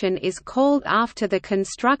initialization is called after the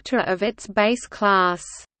constructor of its base class.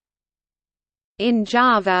 In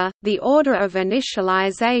Java, the order of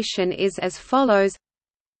initialization is as follows: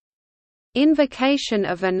 invocation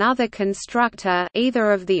of another constructor,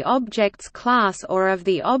 either of the object's class or of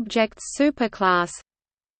the object's superclass,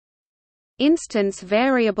 instance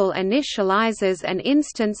variable initializers and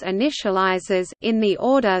instance initializers, in the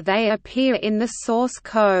order they appear in the source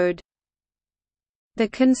code. The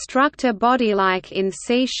constructor body. Like in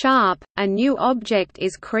C#, a new object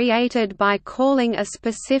is created by calling a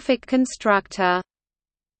specific constructor.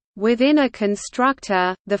 Within a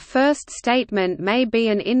constructor, the first statement may be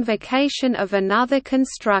an invocation of another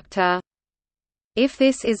constructor. If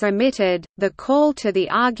this is omitted, the call to the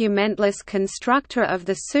argumentless constructor of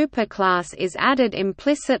the superclass is added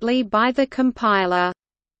implicitly by the compiler.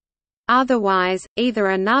 Otherwise, either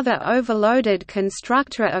another overloaded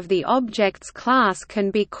constructor of the object's class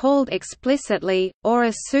can be called explicitly, or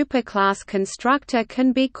a superclass constructor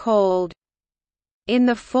can be called. In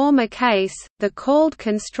the former case, the called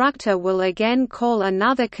constructor will again call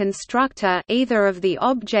another constructor, either of the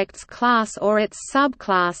object's class or its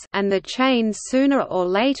subclass, and the chain sooner or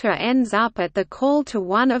later ends up at the call to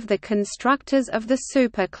one of the constructors of the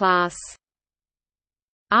superclass.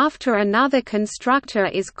 After another constructor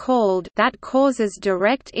is called, that causes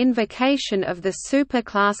direct invocation of the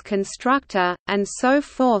superclass constructor, and so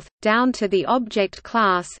forth, down to the object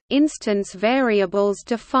class. Instance variables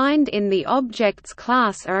defined in the object's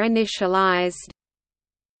class are initialized.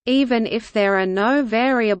 Even if there are no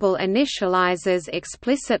variable initializers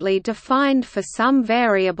explicitly defined for some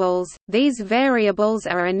variables, these variables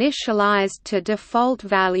are initialized to default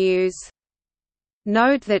values.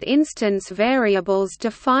 Note that instance variables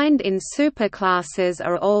defined in superclasses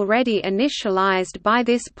are already initialized by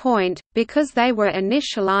this point, because they were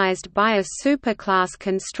initialized by a superclass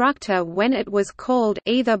constructor when it was called,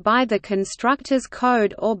 either by the constructor's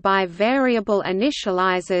code or by variable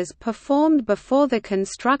initializers performed before the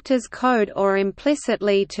constructor's code or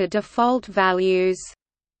implicitly to default values.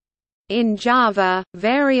 In Java,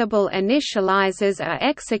 variable initializers are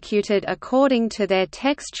executed according to their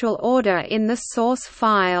textual order in the source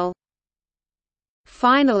file.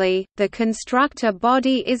 Finally, the constructor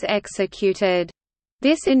body is executed.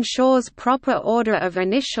 This ensures proper order of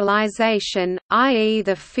initialization, i.e.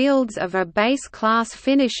 the fields of a base class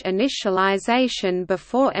finish initialization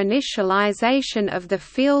before initialization of the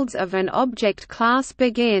fields of an object class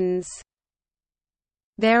begins.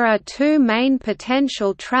 There are two main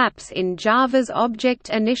potential traps in Java's object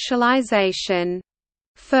initialization.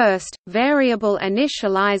 First, variable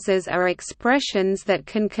initializers are expressions that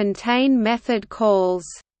can contain method calls.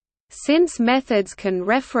 Since methods can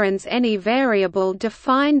reference any variable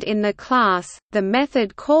defined in the class, the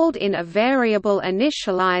method called in a variable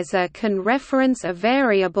initializer can reference a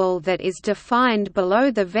variable that is defined below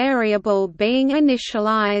the variable being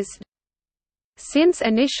initialized. Since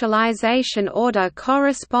initialization order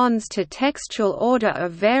corresponds to textual order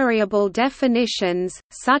of variable definitions,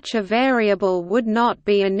 such a variable would not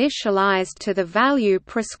be initialized to the value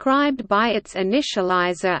prescribed by its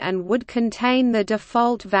initializer and would contain the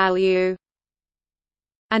default value.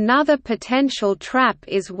 Another potential trap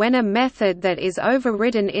is when a method that is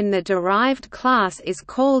overridden in the derived class is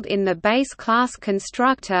called in the base class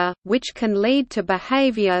constructor, which can lead to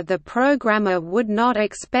behavior the programmer would not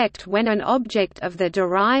expect when an object of the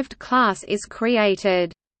derived class is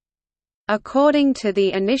created. According to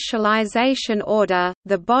the initialization order,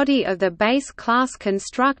 the body of the base class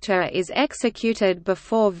constructor is executed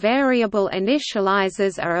before variable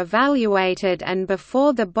initializers are evaluated and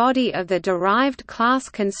before the body of the derived class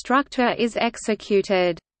constructor is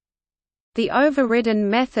executed. The overridden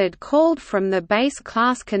method called from the base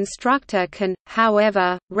class constructor can,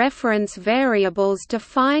 however, reference variables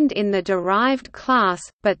defined in the derived class,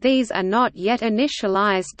 but these are not yet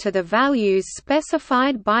initialized to the values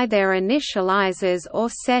specified by their initializers or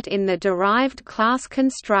set in the derived class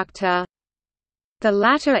constructor. The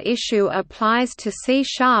latter issue applies to C#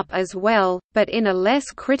 as well, but in a less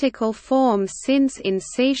critical form since in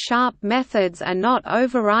C# methods are not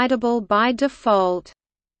overridable by default.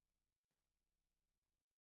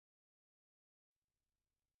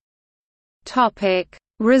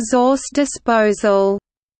 Resource disposal.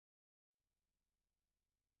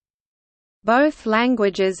 Both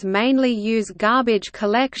languages mainly use garbage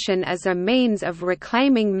collection as a means of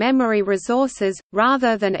reclaiming memory resources,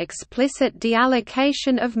 rather than explicit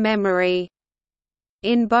deallocation of memory.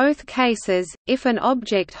 In both cases, if an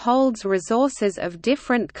object holds resources of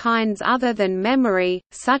different kinds other than memory,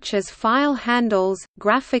 such as file handles,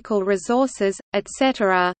 graphical resources,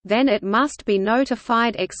 etc., then it must be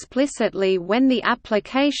notified explicitly when the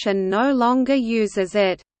application no longer uses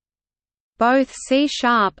it. Both C#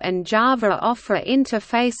 and Java offer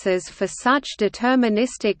interfaces for such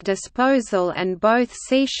deterministic disposal, and both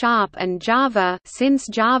C# and Java since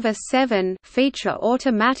Java 7 feature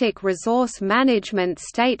automatic resource management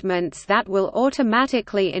statements that will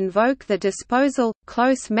automatically invoke the disposal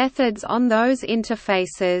close methods on those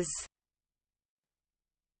interfaces.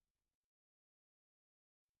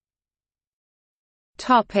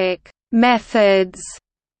 Topic: Methods.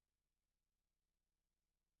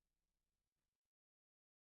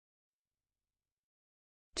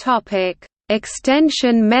 Topic: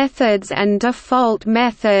 Extension methods and default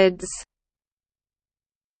methods.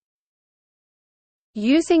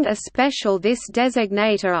 Using a special this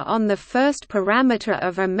designator on the first parameter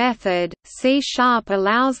of a method, C#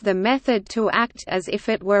 allows the method to act as if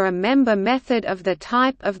it were a member method of the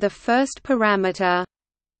type of the first parameter.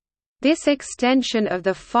 This extension of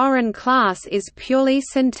the foreign class is purely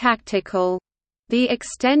syntactical. The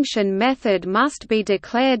extension method must be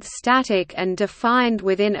declared static and defined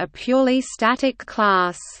within a purely static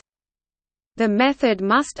class. The method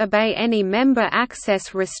must obey any member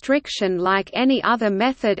access restriction like any other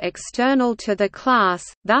method external to the class,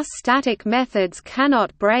 thus static methods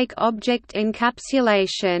cannot break object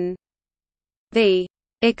encapsulation. The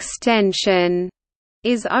extension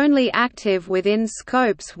is only active within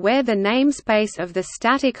scopes where the namespace of the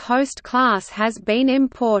static host class has been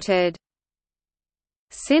imported.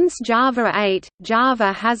 Since Java 8,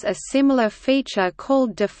 Java has a similar feature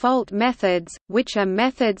called default methods, which are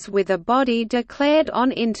methods with a body declared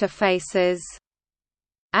on interfaces.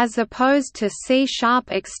 As opposed to C#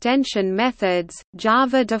 extension methods,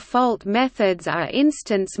 Java default methods are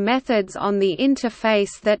instance methods on the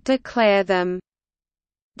interface that declare them.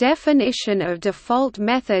 Definition of default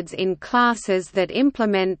methods in classes that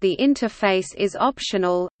implement the interface is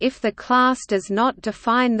optional. If the class does not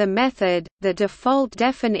define the method, the default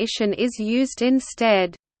definition is used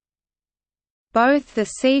instead. Both the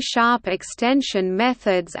C# extension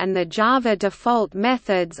methods and the Java default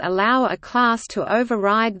methods allow a class to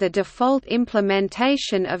override the default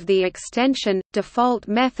implementation of the extension default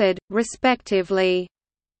method, respectively.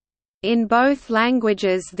 In both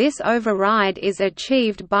languages, this override is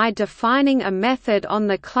achieved by defining a method on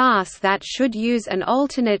the class that should use an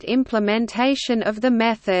alternate implementation of the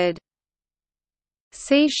method.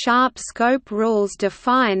 C# scope rules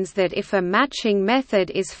defines that if a matching method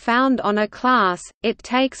is found on a class, it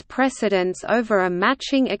takes precedence over a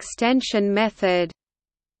matching extension method.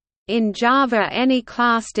 In Java, any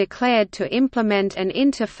class declared to implement an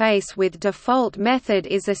interface with default method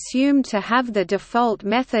is assumed to have the default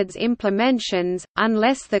method's implementations,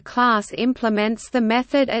 unless the class implements the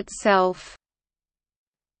method itself.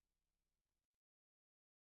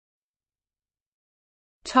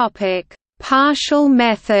 Partial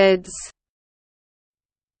methods.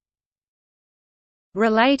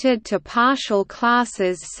 Related to partial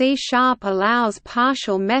classes, C# allows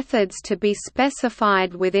partial methods to be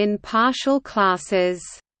specified within partial classes.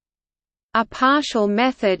 A partial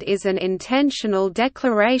method is an intentional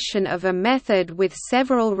declaration of a method with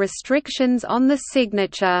several restrictions on the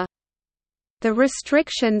signature. The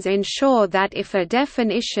restrictions ensure that if a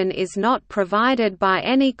definition is not provided by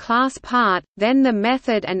any class part, then the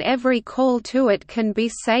method and every call to it can be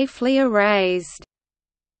safely erased.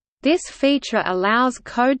 This feature allows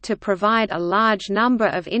code to provide a large number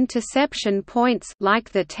of interception points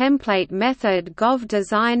like the template method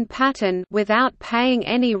govDesign pattern without paying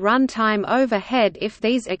any runtime overhead if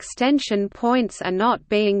these extension points are not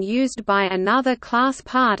being used by another class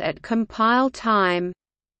part at compile time.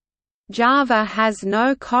 Java has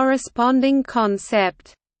no corresponding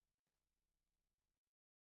concept.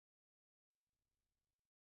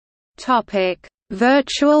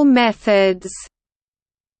 Virtual methods.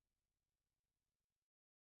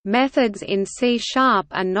 Methods in C#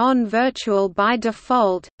 are non-virtual by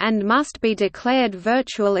default, and must be declared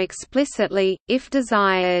virtual explicitly, if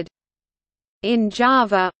desired. In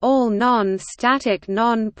Java, all non-static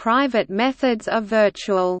non-private methods are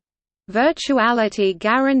virtual. Virtuality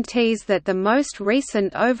guarantees that the most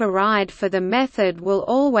recent override for the method will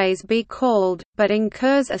always be called, but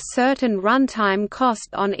incurs a certain runtime cost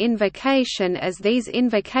on invocation, as these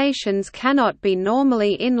invocations cannot be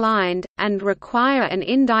normally inlined, and require an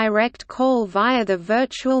indirect call via the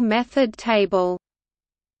virtual method table.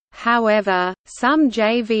 However, some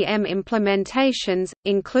JVM implementations,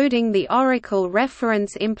 including the Oracle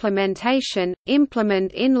reference implementation,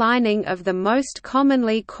 implement inlining of the most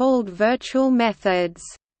commonly called virtual methods.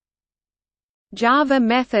 Java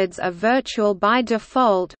methods are virtual by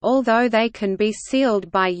default, although they can be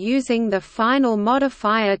sealed by using the final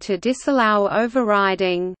modifier to disallow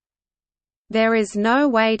overriding. There is no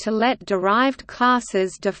way to let derived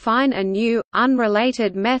classes define a new,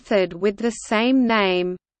 unrelated method with the same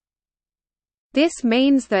name. This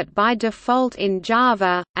means that by default in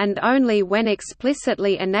Java, and only when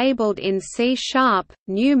explicitly enabled in C#,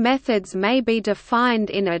 new methods may be defined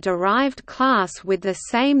in a derived class with the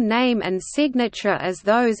same name and signature as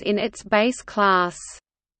those in its base class.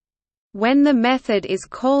 When the method is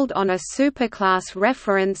called on a superclass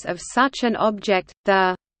reference of such an object,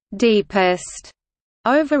 the deepest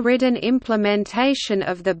overridden implementation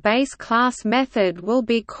of the base class method will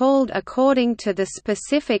be called according to the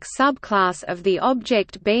specific subclass of the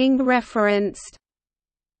object being referenced.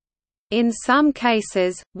 In some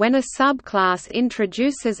cases, when a subclass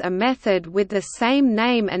introduces a method with the same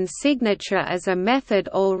name and signature as a method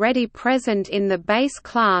already present in the base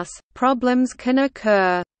class, problems can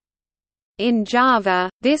occur. In Java,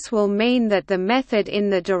 this will mean that the method in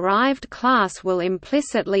the derived class will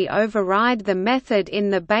implicitly override the method in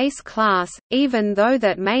the base class, even though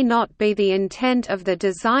that may not be the intent of the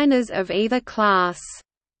designers of either class.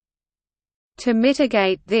 To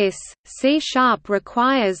mitigate this, C#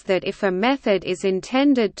 requires that if a method is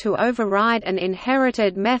intended to override an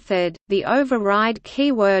inherited method, the override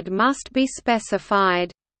keyword must be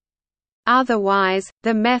specified. Otherwise,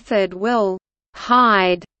 the method will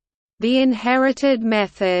hide the inherited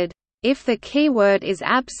method. If the keyword is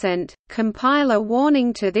absent, compiler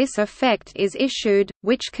warning to this effect is issued,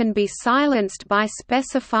 which can be silenced by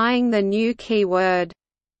specifying the new keyword.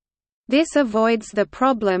 This avoids the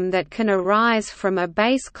problem that can arise from a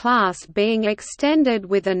base class being extended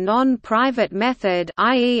with a non-private method,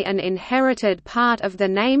 i.e. an inherited part of the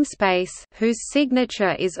namespace, whose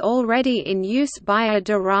signature is already in use by a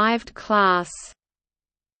derived class.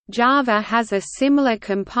 Java has a similar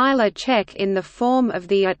compiler check in the form of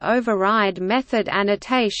the @override method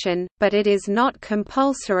annotation, but it is not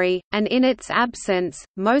compulsory, and in its absence,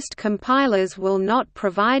 most compilers will not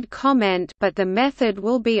provide comment, but the method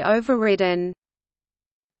will be overridden.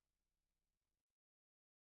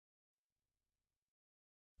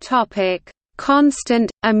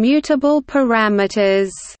 Constant, immutable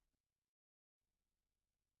parameters.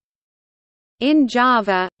 In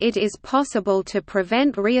Java, it is possible to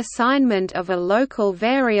prevent reassignment of a local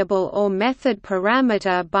variable or method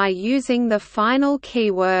parameter by using the final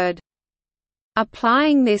keyword.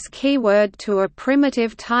 Applying this keyword to a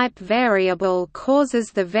primitive type variable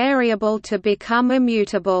causes the variable to become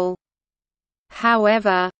immutable.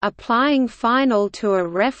 However, applying final to a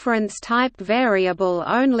reference type variable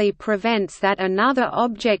only prevents that another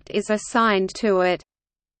object is assigned to it.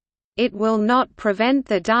 It will not prevent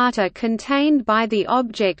the data contained by the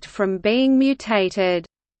object from being mutated.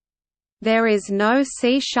 There is no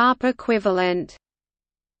C# equivalent.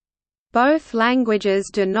 Both languages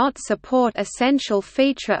do not support essential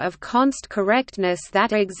feature of const correctness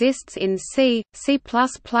that exists in C, C++,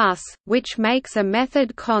 which makes a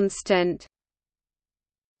method constant.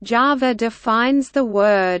 Java defines the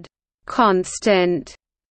word constant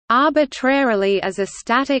arbitrarily as a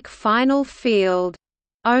static final field.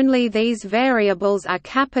 Only these variables are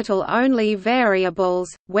capital-only variables,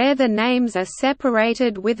 where the names are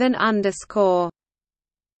separated with an underscore.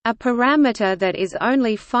 A parameter that is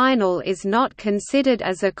only final is not considered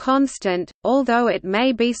as a constant, although it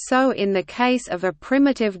may be so in the case of a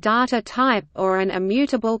primitive data type or an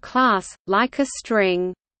immutable class, like a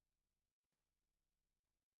string.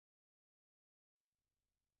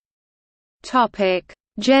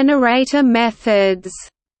 Generator methods.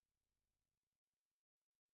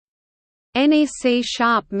 Any C#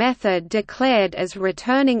 method declared as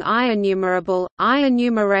returning IEnumerable,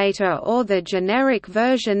 IEnumerator or the generic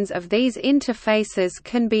versions of these interfaces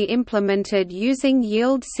can be implemented using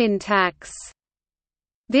yield syntax.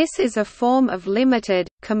 This is a form of limited,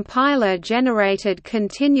 compiler-generated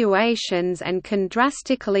continuations and can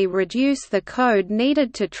drastically reduce the code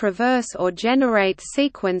needed to traverse or generate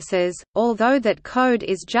sequences, although that code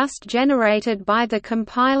is just generated by the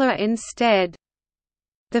compiler instead.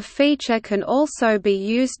 The feature can also be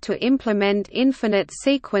used to implement infinite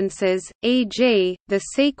sequences, e.g., the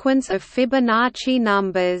sequence of Fibonacci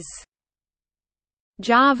numbers.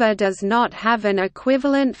 Java does not have an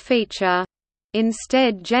equivalent feature.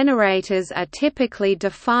 Instead, generators are typically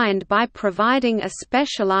defined by providing a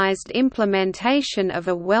specialized implementation of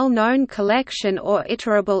a well-known collection or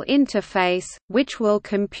iterable interface, which will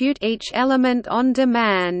compute each element on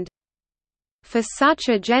demand. For such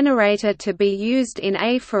a generator to be used in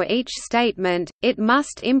A for each statement, it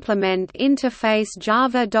must implement interface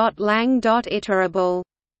java.lang.iterable.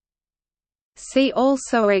 See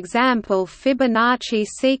also example Fibonacci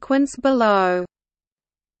sequence below.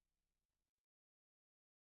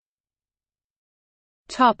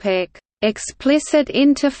 Explicit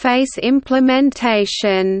interface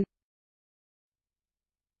implementation.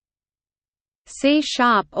 C#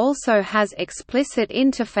 also has explicit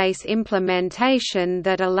interface implementation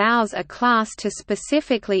that allows a class to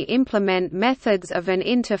specifically implement methods of an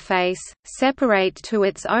interface, separate to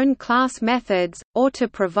its own class methods, or to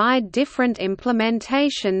provide different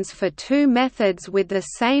implementations for two methods with the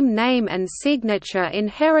same name and signature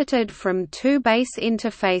inherited from two base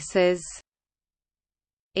interfaces.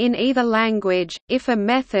 In either language, if a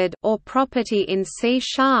method or property in C#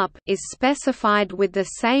 is specified with the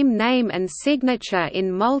same name and signature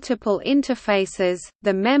in multiple interfaces,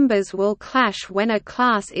 the members will clash when a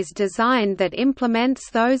class is designed that implements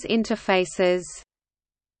those interfaces.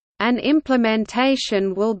 An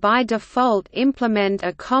implementation will by default implement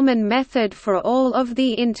a common method for all of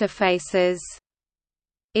the interfaces.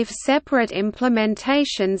 If separate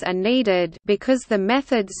implementations are needed because the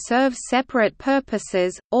methods serve separate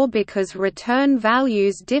purposes, or because return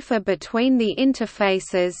values differ between the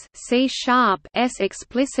interfaces, C#'s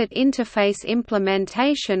explicit interface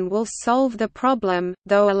implementation will solve the problem,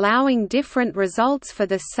 though allowing different results for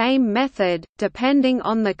the same method, depending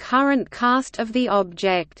on the current cast of the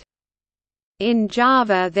object. In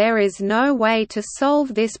Java there is no way to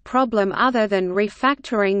solve this problem other than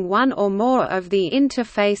refactoring one or more of the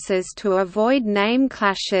interfaces to avoid name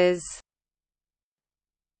clashes.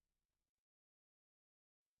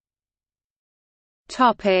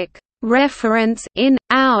 Reference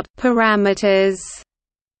in-out parameters.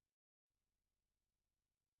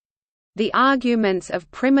 The arguments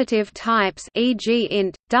of primitive types, e.g.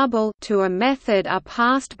 int, double, to a method are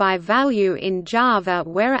passed by value in Java,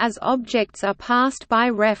 whereas objects are passed by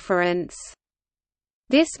reference.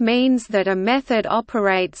 This means that a method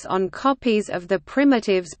operates on copies of the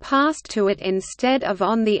primitives passed to it instead of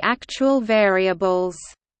on the actual variables.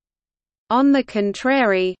 On the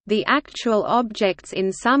contrary, the actual objects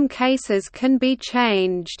in some cases can be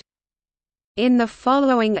changed. In the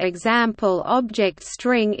following example, object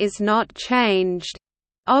string is not changed.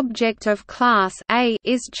 Object of class A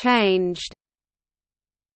is changed.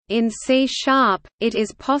 In C#, it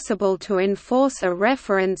is possible to enforce a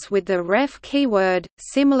reference with the ref keyword,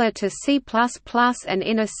 similar to C++, and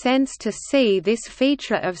in a sense to C. This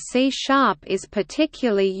feature of C# is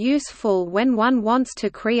particularly useful when one wants to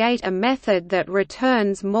create a method that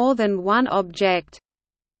returns more than one object.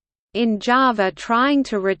 In Java, trying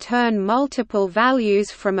to return multiple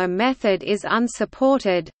values from a method is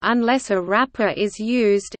unsupported, unless a wrapper is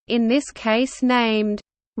used, in this case named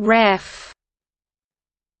ref.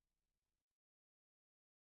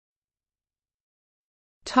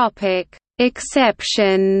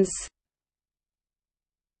 Exceptions.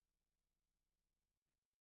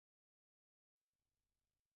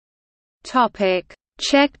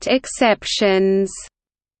 Checked exceptions.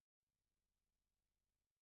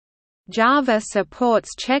 Java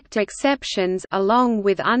supports checked exceptions along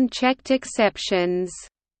with unchecked exceptions.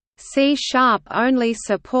 C# only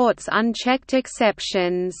supports unchecked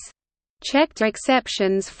exceptions. Checked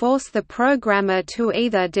exceptions force the programmer to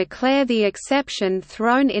either declare the exception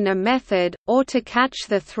thrown in a method, or to catch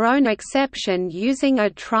the thrown exception using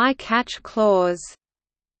a try-catch clause.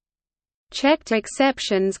 Checked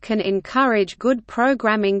exceptions can encourage good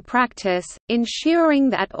programming practice,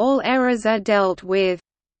 ensuring that all errors are dealt with.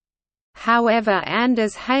 However,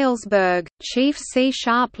 Anders Halesberg, chief C#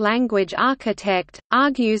 language architect,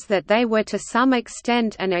 argues that they were to some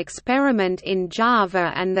extent an experiment in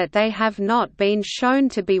Java and that they have not been shown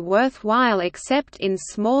to be worthwhile except in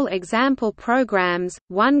small example programs.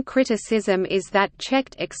 One criticism is that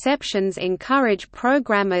checked exceptions encourage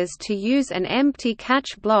programmers to use an empty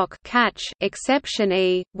catch block exception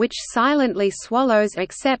E, which silently swallows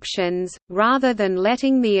exceptions, rather than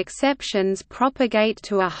letting the exceptions propagate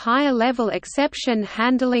to a higher level exception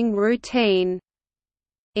handling routine.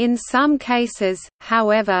 In some cases,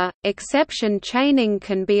 however, exception chaining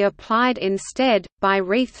can be applied instead, by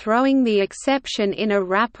rethrowing the exception in a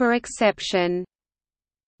wrapper exception.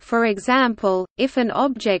 For example, if an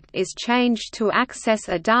object is changed to access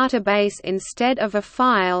a database instead of a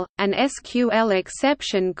file, an SQL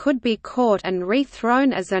exception could be caught and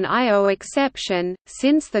rethrown as an I/O exception,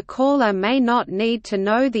 since the caller may not need to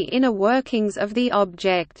know the inner workings of the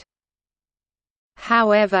object.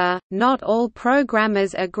 However, not all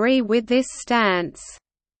programmers agree with this stance.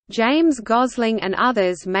 James Gosling and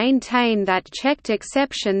others maintain that checked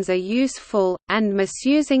exceptions are useful, and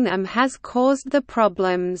misusing them has caused the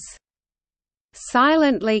problems.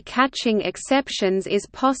 Silently catching exceptions is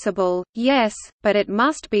possible, yes, but it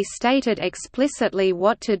must be stated explicitly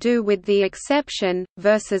what to do with the exception,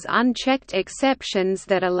 versus unchecked exceptions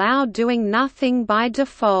that allow doing nothing by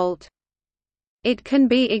default. It can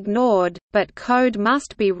be ignored, but code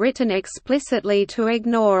must be written explicitly to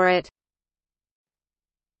ignore it.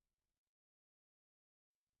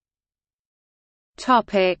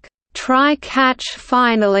 Try-catch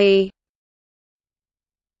finally.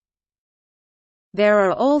 There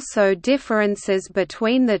are also differences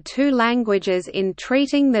between the two languages in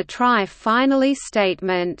treating the try finally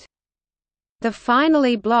statement. The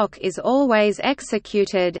finally block is always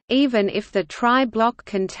executed, even if the try block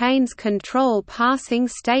contains control passing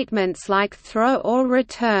statements like throw or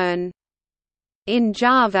return. In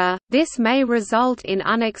Java, this may result in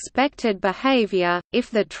unexpected behavior,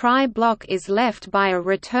 if the try block is left by a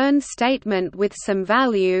return statement with some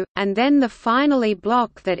value, and then the finally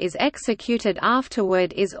block that is executed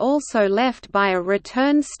afterward is also left by a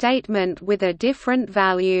return statement with a different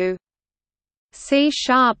value. C#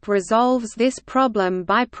 resolves this problem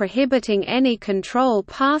by prohibiting any control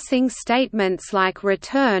passing statements like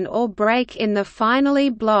return or break in the finally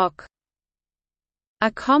block. A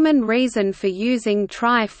common reason for using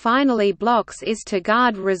try-finally blocks is to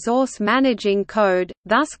guard resource managing code,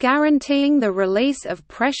 thus guaranteeing the release of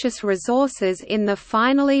precious resources in the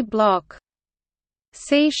finally block.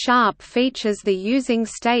 C# features the using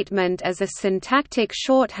statement as a syntactic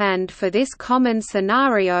shorthand for this common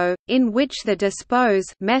scenario, in which the dispose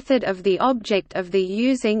method of the object of the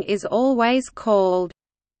using is always called.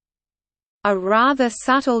 A rather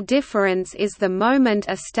subtle difference is the moment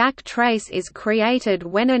a stack trace is created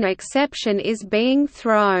when an exception is being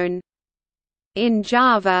thrown. In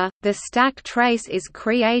Java, the stack trace is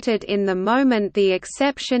created in the moment the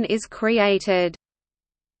exception is created.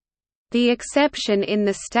 The exception in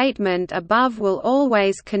the statement above will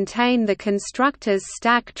always contain the constructor's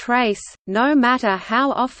stack trace, no matter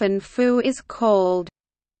how often foo is called.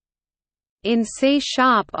 In C#,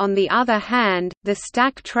 on the other hand, the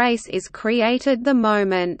stack trace is created the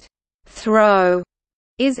moment throw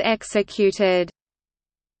is executed.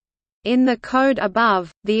 In the code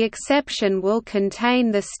above, the exception will contain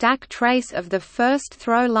the stack trace of the first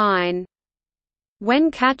throw line.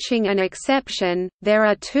 When catching an exception, there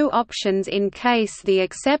are two options in case the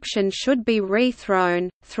exception should be rethrown.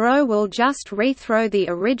 Throw will just rethrow the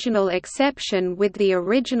original exception with the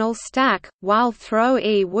original stack, while throw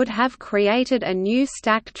E would have created a new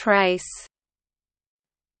stack trace.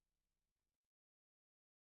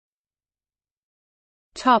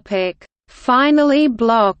 Finally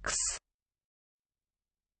blocks.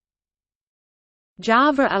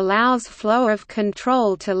 Java allows flow of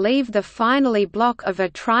control to leave the finally block of a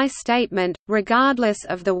try statement, regardless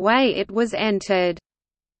of the way it was entered.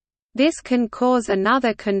 This can cause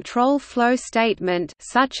another control flow statement,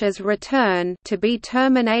 such as return, to be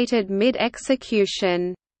terminated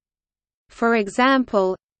mid-execution. For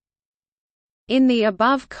example, in the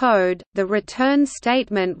above code, the return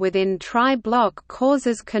statement within try block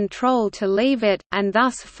causes control to leave it, and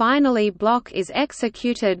thus finally block is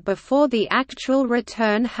executed before the actual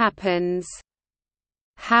return happens.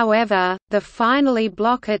 However, the finally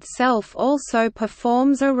block itself also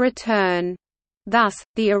performs a return. Thus,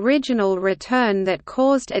 the original return that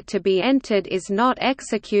caused it to be entered is not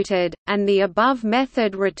executed, and the above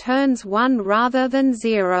method returns 1 rather than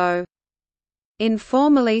 0.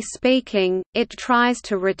 Informally speaking, it tries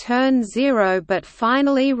to return 0 but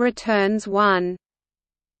finally returns 1.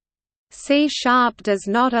 C# does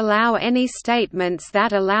not allow any statements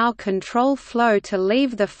that allow control flow to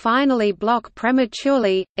leave the finally block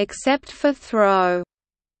prematurely, except for throw.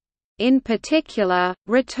 In particular,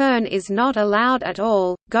 return is not allowed at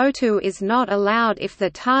all, goto is not allowed if the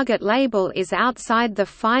target label is outside the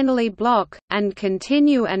finally block, and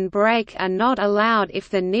continue and break are not allowed if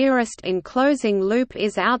the nearest enclosing loop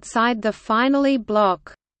is outside the finally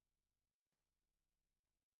block.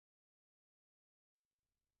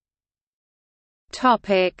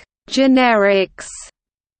 Generics.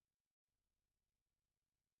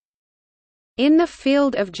 In the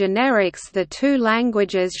field of generics, the two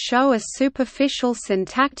languages show a superficial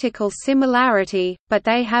syntactical similarity, but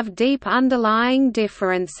they have deep underlying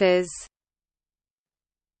differences.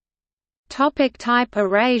 Type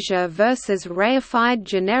erasure versus reified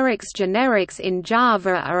generics. Generics in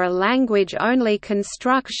Java are a language-only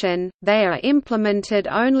construction, they are implemented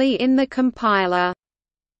only in the compiler.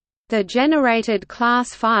 The generated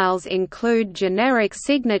class files include generic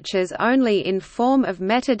signatures only in form of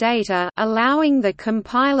metadata, allowing the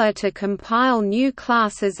compiler to compile new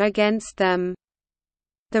classes against them.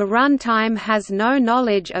 The runtime has no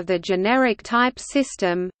knowledge of the generic type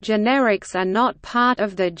system. Generics are not part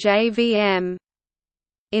of the JVM.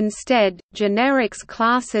 Instead, generics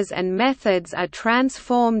classes and methods are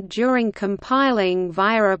transformed during compiling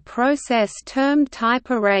via a process termed type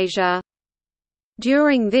erasure.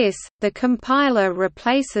 During this, the compiler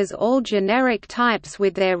replaces all generic types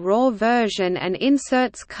with their raw version and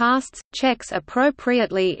inserts casts, checks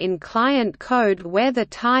appropriately in client code where the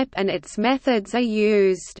type and its methods are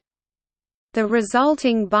used. The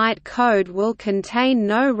resulting byte code will contain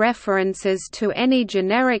no references to any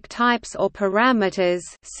generic types or parameters.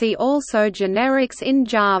 See also generics in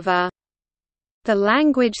Java. The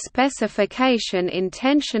language specification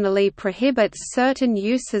intentionally prohibits certain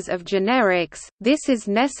uses of generics. This is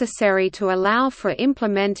necessary to allow for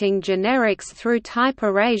implementing generics through type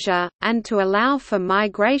erasure, and to allow for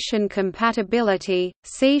migration compatibility.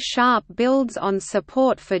 C# builds on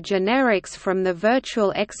support for generics from the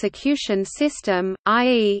virtual execution system,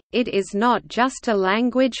 i.e., it is not just a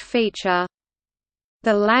language feature.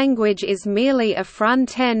 The language is merely a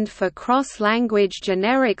front-end for cross-language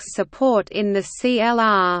generics support in the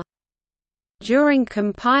CLR. During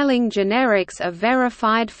compiling, generics are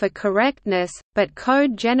verified for correctness, but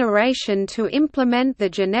code generation to implement the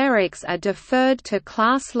generics are deferred to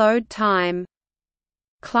class load time.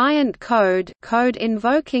 Client code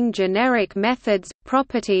invoking generic methods,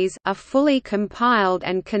 properties are fully compiled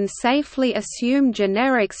and can safely assume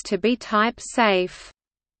generics to be type-safe.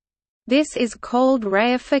 This is called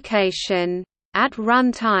reification. At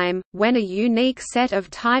runtime, when a unique set of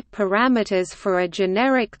type parameters for a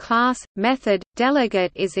generic class, method,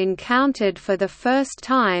 delegate is encountered for the first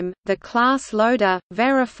time, the class loader,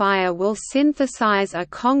 verifier will synthesize a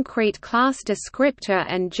concrete class descriptor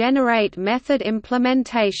and generate method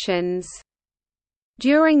implementations.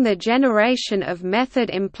 During the generation of method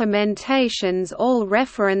implementations, all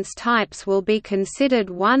reference types will be considered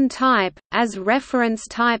one type, as reference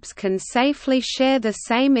types can safely share the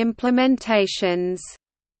same implementations.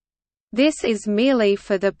 This is merely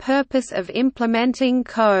for the purpose of implementing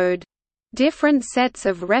code. Different sets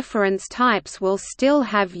of reference types will still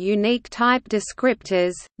have unique type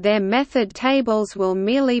descriptors, their method tables will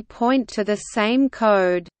merely point to the same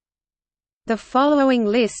code. The following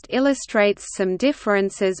list illustrates some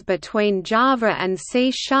differences between Java and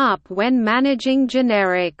C# when managing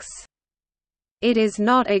generics. It is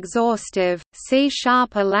not exhaustive. C#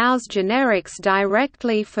 allows generics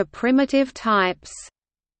directly for primitive types.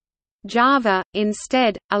 Java,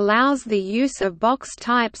 instead, allows the use of box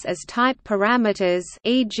types as type parameters,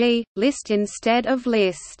 e.g., list instead of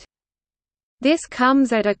list. This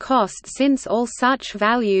comes at a cost since all such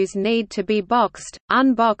values need to be boxed,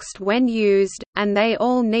 unboxed when used, and they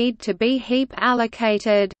all need to be heap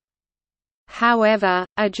allocated. However,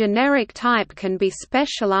 a generic type can be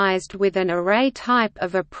specialized with an array type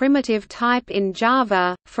of a primitive type in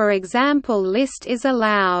Java, for example list is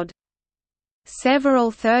allowed.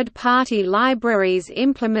 Several third-party libraries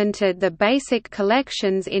implemented the basic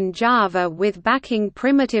collections in Java with backing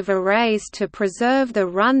primitive arrays to preserve the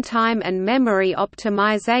runtime and memory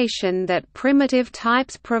optimization that primitive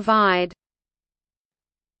types provide.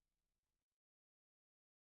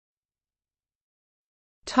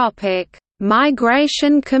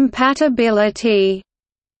 Migration compatibility.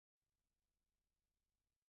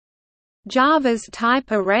 Java's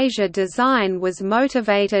type erasure design was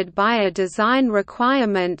motivated by a design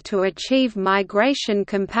requirement to achieve migration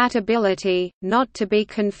compatibility, not to be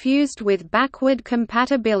confused with backward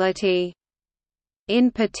compatibility.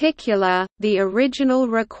 In particular, the original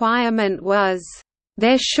requirement was,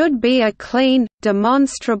 "There should be a clean,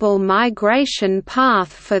 demonstrable migration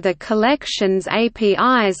path for the collections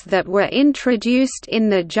APIs that were introduced in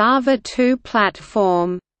the Java 2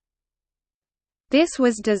 platform." This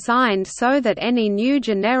was designed so that any new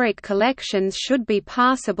generic collections should be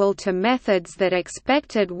passable to methods that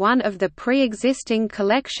expected one of the pre-existing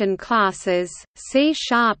collection classes. C#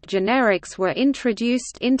 generics were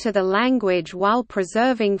introduced into the language while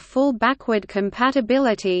preserving full backward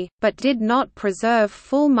compatibility, but did not preserve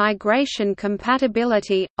full migration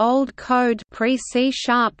compatibility. Old code pre-C#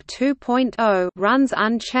 2.0 runs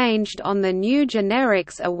unchanged on the new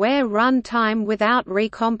generics-aware runtime without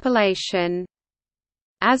recompilation.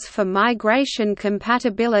 As for migration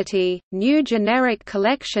compatibility, new generic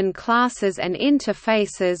collection classes and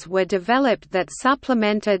interfaces were developed that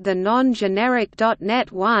supplemented the non-generic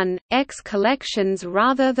 .NET 1.x collections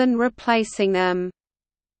rather than replacing them.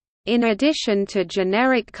 In addition to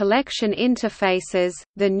generic collection interfaces,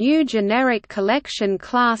 the new generic collection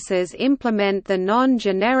classes implement the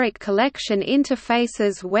non-generic collection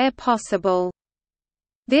interfaces where possible.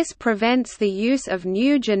 This prevents the use of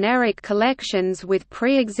new generic collections with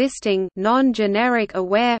pre-existing non-generic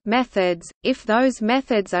aware methods, if those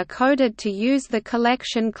methods are coded to use the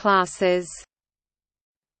collection classes.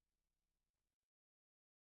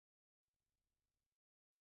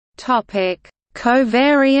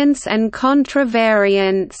 Covariance and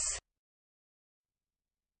contravariance.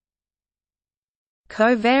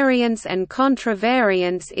 Covariance and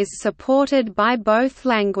contravariance is supported by both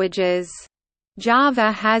languages.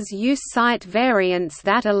 Java has use-site variance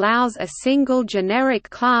that allows a single generic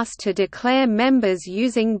class to declare members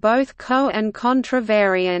using both co- and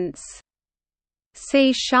contravariance.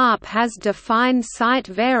 C# has defined site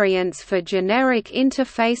variance for generic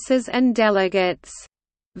interfaces and delegates.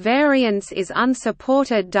 Variance is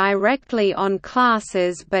unsupported directly on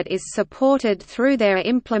classes but is supported through their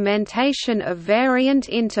implementation of variant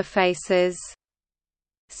interfaces.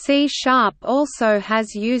 C# also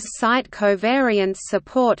has use-site covariance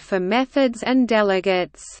support for methods and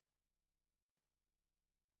delegates.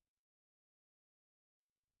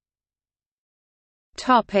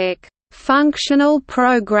 Functional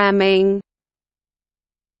programming.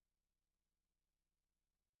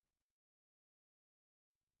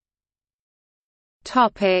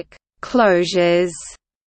 Closures.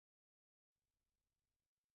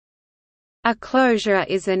 A closure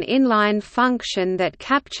is an inline function that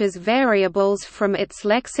captures variables from its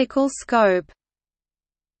lexical scope.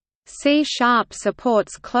 C#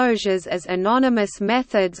 supports closures as anonymous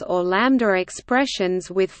methods or lambda expressions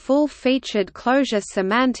with full-featured closure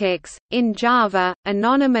semantics. In Java,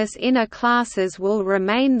 anonymous inner classes will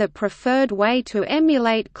remain the preferred way to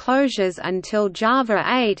emulate closures until Java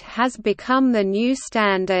 8 has become the new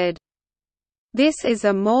standard. This is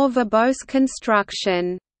a more verbose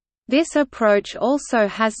construction. This approach also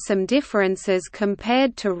has some differences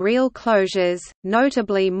compared to real closures,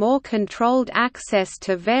 notably more controlled access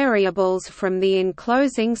to variables from the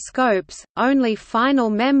enclosing scopes. Only final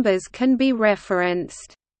members can be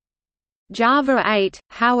referenced. Java 8,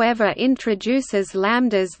 however, introduces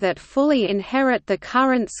lambdas that fully inherit the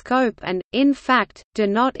current scope and, in fact, do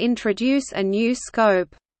not introduce a new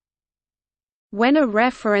scope. When a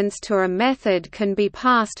reference to a method can be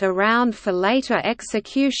passed around for later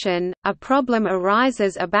execution, a problem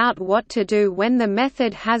arises about what to do when the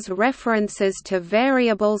method has references to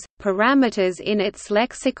variables, parameters in its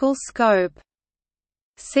lexical scope.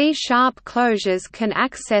 C# closures can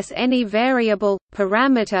access any variable,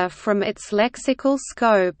 parameter from its lexical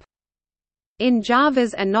scope. In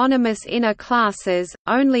Java's anonymous inner classes,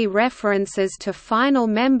 only references to final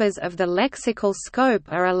members of the lexical scope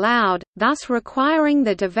are allowed, thus requiring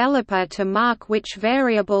the developer to mark which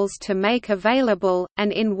variables to make available,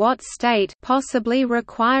 and in what state, possibly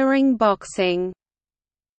requiring boxing.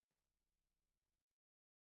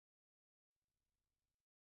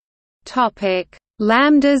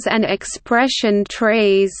 Lambdas and expression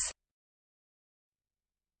trees.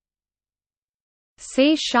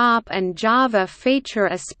 C# and Java feature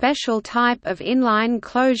a special type of inline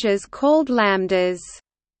closures called lambdas.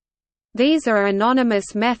 These are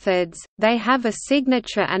anonymous methods, they have a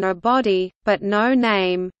signature and a body, but no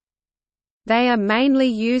name. They are mainly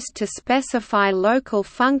used to specify local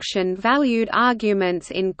function-valued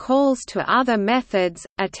arguments in calls to other methods,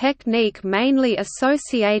 a technique mainly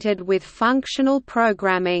associated with functional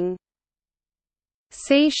programming.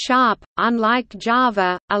 C#, unlike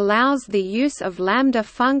Java, allows the use of lambda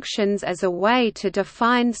functions as a way to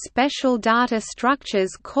define special data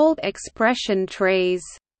structures called expression trees.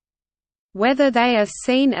 Whether they are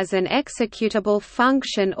seen as an executable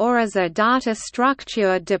function or as a data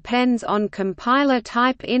structure depends on compiler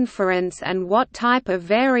type inference and what type of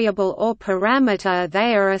variable or parameter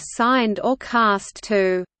they are assigned or cast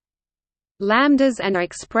to. Lambdas and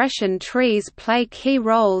expression trees play key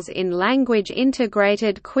roles in language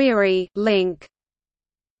integrated query (LINQ).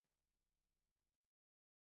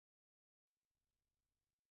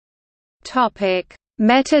 Topic: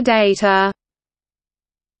 Metadata.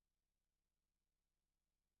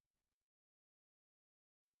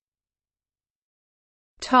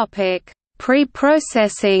 Topic: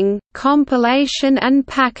 Preprocessing, compilation and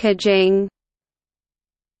packaging.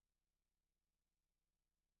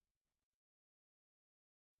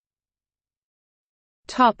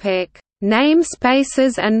 Topic: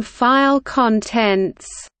 Namespaces and file contents.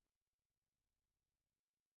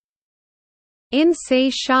 In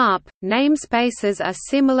C#, namespaces are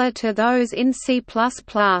similar to those in C++.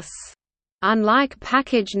 Unlike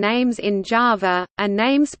package names in Java, a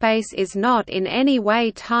namespace is not in any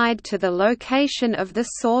way tied to the location of the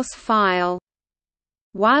source file.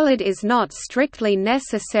 While it is not strictly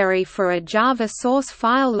necessary for a Java source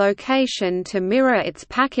file location to mirror its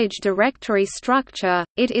package directory structure,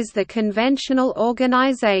 it is the conventional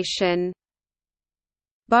organization.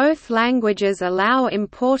 Both languages allow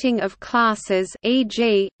importing of classes,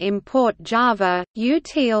 e.g., import Java,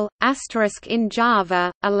 util, * in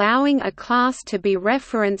Java, allowing a class to be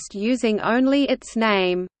referenced using only its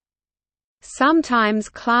name. Sometimes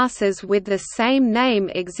classes with the same name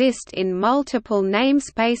exist in multiple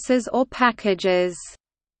namespaces or packages.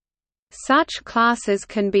 Such classes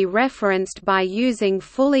can be referenced by using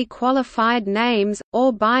fully qualified names,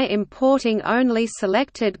 or by importing only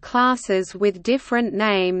selected classes with different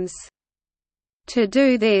names. To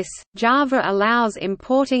do this, Java allows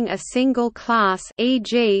importing a single class,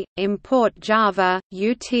 e.g., import Java,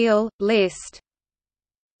 util, list.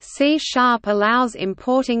 C# allows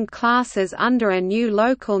importing classes under a new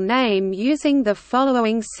local name using the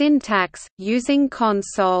following syntax, using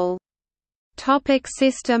console.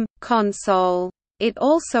 System, console. It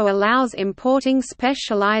also allows importing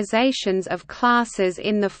specializations of classes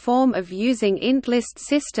in the form of using intlist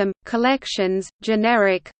system, collections,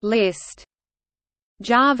 generic, list.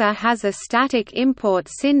 Java has a static import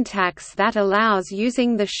syntax that allows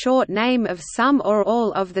using the short name of some or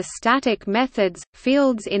all of the static methods,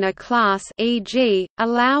 fields in a class, e.g.,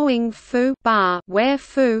 allowing foo bar where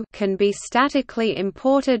foo can be statically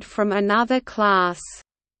imported from another class.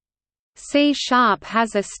 C#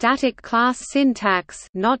 has a static class syntax,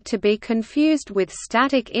 not to be confused with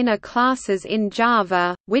static inner classes in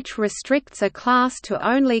Java, which restricts a class to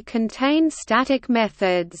only contain static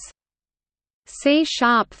methods. C#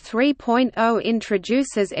 3.0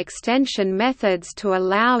 introduces extension methods to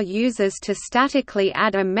allow users to statically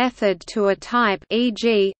add a method to a type,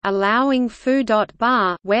 e.g., allowing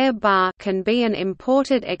foo.bar where bar can be an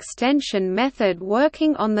imported extension method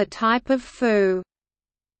working on the type of foo.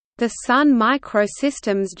 The Sun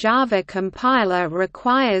Microsystems Java compiler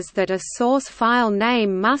requires that a source file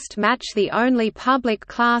name must match the only public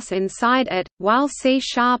class inside it, while C#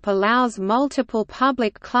 allows multiple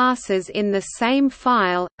public classes in the same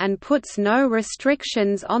file, and puts no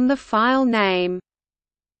restrictions on the file name.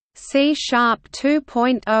 C#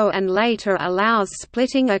 2.0 and later allows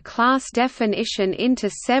splitting a class definition into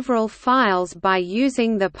several files by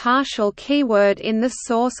using the partial keyword in the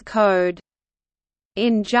source code.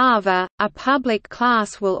 In Java, a public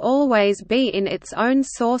class will always be in its own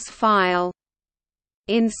source file.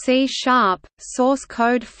 In C#, source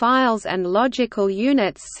code files and logical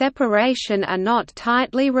units separation are not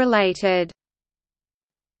tightly related.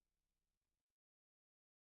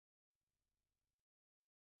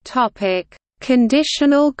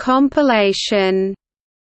 Conditional compilation.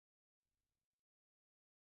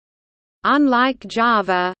 Unlike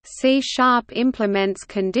Java, C# implements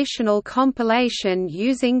conditional compilation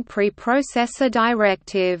using preprocessor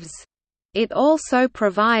directives. It also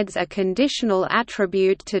provides a conditional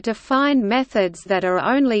attribute to define methods that are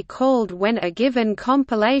only called when a given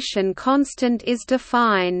compilation constant is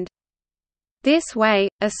defined. This way,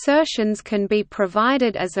 assertions can be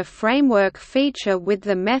provided as a framework feature with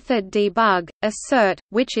the method debug, assert,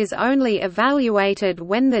 which is only evaluated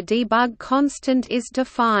when the debug constant is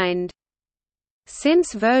defined.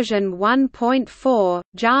 Since version 1.4,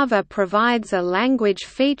 Java provides a language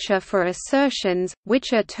feature for assertions,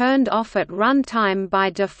 which are turned off at runtime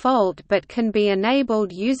by default but can be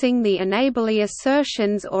enabled using the enably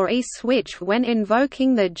assertions or e-switch when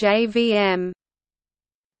invoking the JVM.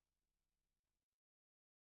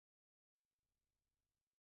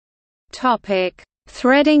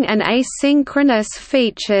 Threading and asynchronous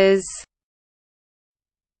features.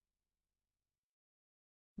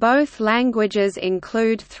 Both languages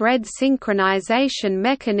include thread synchronization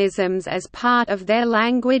mechanisms as part of their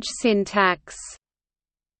language syntax.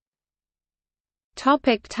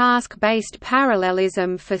 Task-based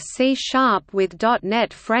parallelism for C# with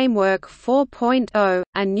 .NET Framework 4.0,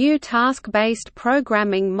 a new task-based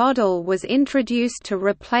programming model was introduced to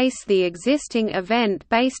replace the existing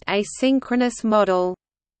event-based asynchronous model.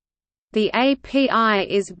 The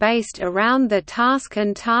API is based around the task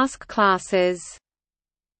and task classes.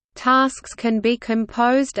 Tasks can be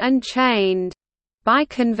composed and chained. By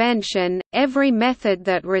convention, every method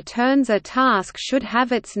that returns a task should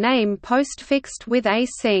have its name postfixed with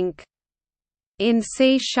async. In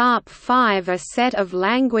C#5, a set of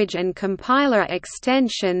language and compiler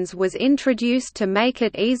extensions was introduced to make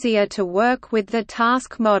it easier to work with the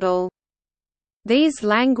task model. These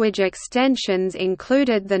language extensions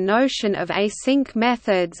included the notion of async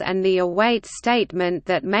methods and the await statement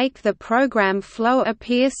that make the program flow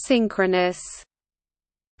appear synchronous.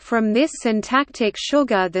 From this syntactic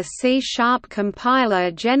sugar, the C# compiler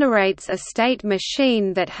generates a state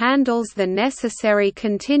machine that handles the necessary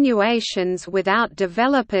continuations without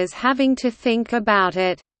developers having to think about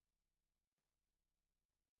it.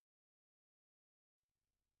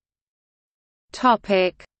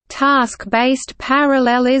 Task-based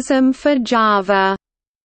parallelism for Java.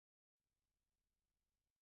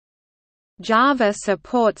 Java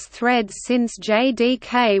supports threads since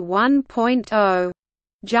JDK 1.0.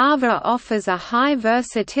 Java offers a high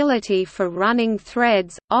versatility for running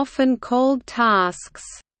threads, often called tasks.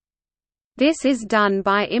 This is done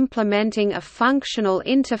by implementing a functional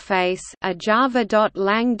interface, a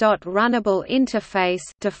java.lang.runnable interface,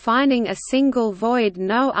 defining a single void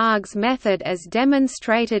no-args method as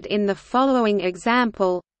demonstrated in the following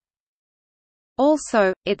example.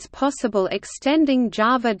 Also, it's possible extending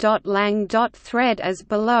java.lang.thread as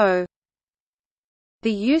below.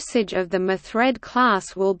 The usage of the methread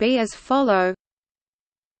class will be as follow.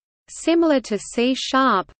 Similar to C#,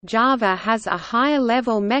 Java has a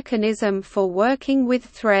higher-level mechanism for working with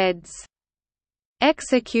threads.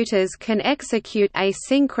 Executors can execute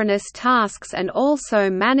asynchronous tasks and also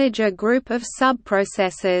manage a group of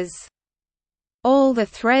subprocessors. All the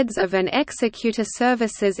threads of an executor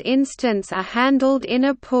services instance are handled in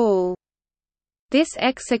a pool. This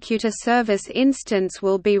executor service instance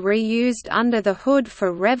will be reused under the hood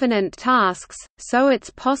for revenant tasks, so its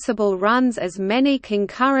possible runs as many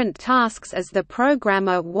concurrent tasks as the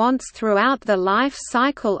programmer wants throughout the life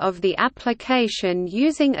cycle of the application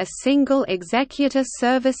using a single executor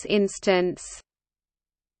service instance.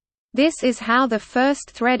 This is how the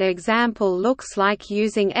first thread example looks like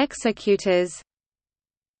using executors.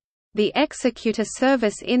 The executor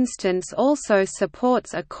service instance also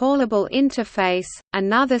supports a callable interface,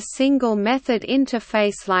 another single method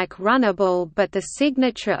interface like runnable, but the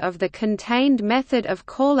signature of the contained method of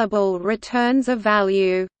callable returns a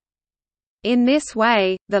value. In this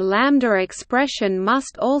way, the lambda expression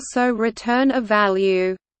must also return a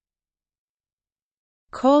value.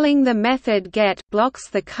 Calling the method get blocks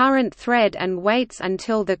the current thread and waits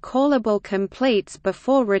until the callable completes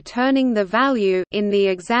before returning the value, in the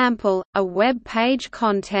example, a web page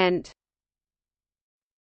content.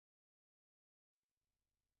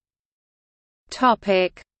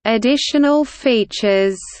 Additional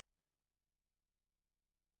features.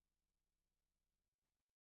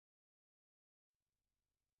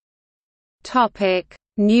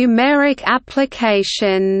 Numeric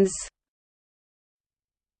applications.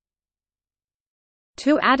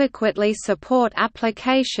 To adequately support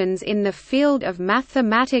applications in the field of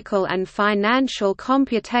mathematical and financial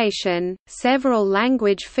computation, several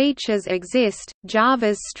language features exist.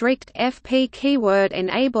 Java's strict FP keyword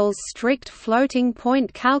enables strict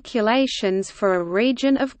floating-point calculations for a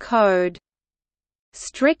region of code.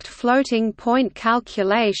 Strict floating-point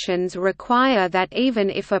calculations require that even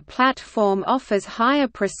if a platform offers higher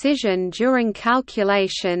precision during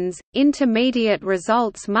calculations, intermediate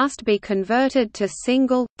results must be converted to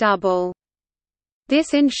single, double.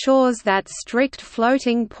 This ensures that strict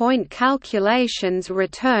floating-point calculations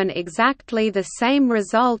return exactly the same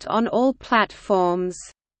result on all platforms.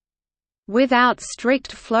 Without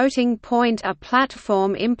strict floating point, a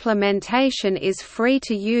platform implementation is free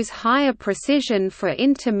to use higher precision for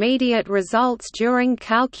intermediate results during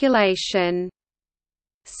calculation.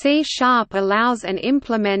 C# allows an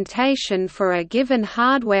implementation for a given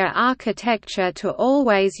hardware architecture to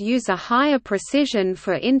always use a higher precision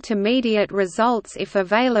for intermediate results if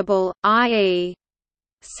available, i.e.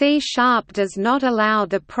 C# does not allow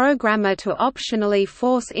the programmer to optionally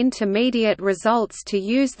force intermediate results to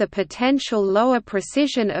use the potential lower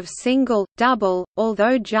precision of single, double,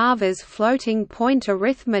 although Java's floating-point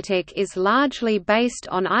arithmetic is largely based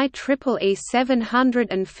on IEEE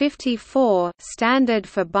 754 standard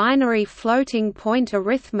for binary floating-point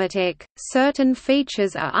arithmetic. Certain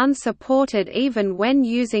features are unsupported even when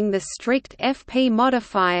using the strict FP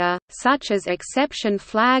modifier, such as exception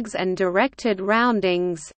flags and directed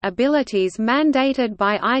rounding. Abilities mandated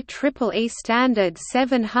by IEEE Standard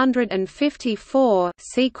 754.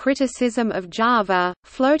 See Criticism of Java,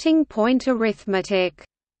 floating-point arithmetic.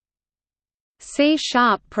 C#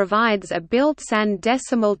 provides a built-in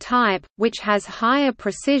decimal type, which has higher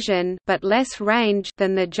precision but less range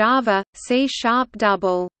than the Java C#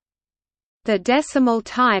 double. The decimal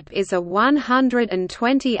type is a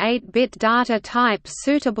 128-bit data type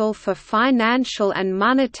suitable for financial and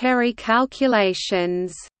monetary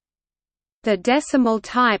calculations. The decimal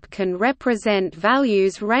type can represent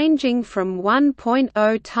values ranging from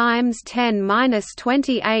 1.0 times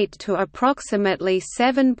 10^-28 to approximately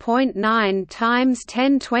 7.9 times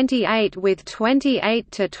 10^28 with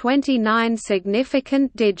 28 to 29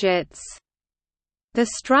 significant digits. The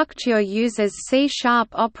structure uses C#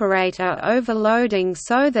 operator overloading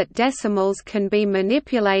so that decimals can be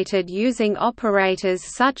manipulated using operators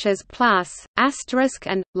such as plus, asterisk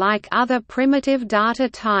and, like other primitive data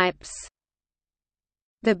types.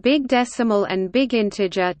 The big decimal and big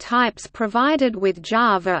integer types provided with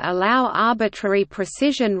Java allow arbitrary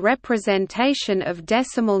precision representation of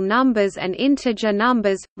decimal numbers and integer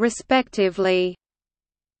numbers, respectively.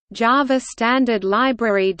 Java Standard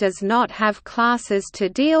Library does not have classes to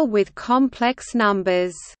deal with complex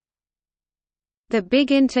numbers. The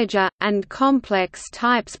big integer, and complex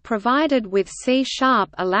types provided with C#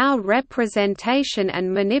 allow representation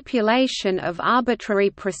and manipulation of arbitrary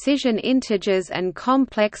precision integers and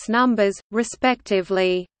complex numbers,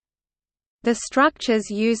 respectively. The structures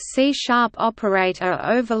use C# operator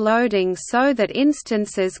overloading so that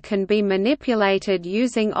instances can be manipulated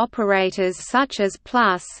using operators such as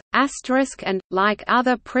plus, asterisk and, like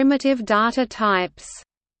other primitive data types.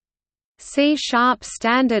 C#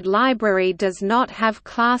 standard library does not have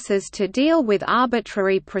classes to deal with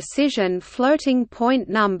arbitrary precision floating point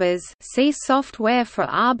numbers. See software for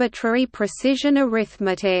arbitrary precision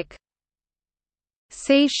arithmetic.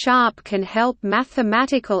 C# can help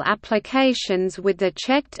mathematical applications with the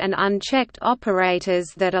checked and unchecked operators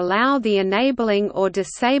that allow the enabling or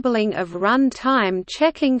disabling of run-time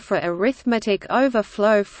checking for arithmetic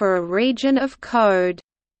overflow for a region of code.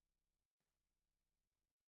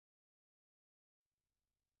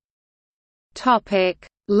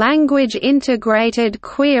 Language integrated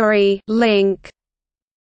query (LINQ).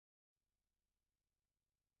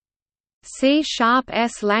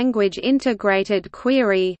 C#'s language integrated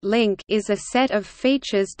query (LINQ) is a set of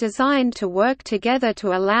features designed to work together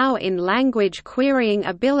to allow in-language querying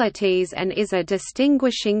abilities and is a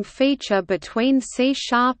distinguishing feature between C#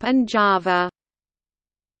 and Java.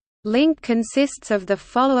 LINQ consists of the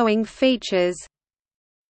following features.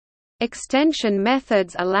 Extension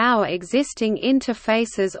methods allow existing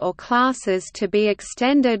interfaces or classes to be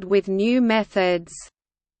extended with new methods.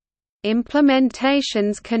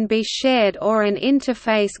 Implementations can be shared or an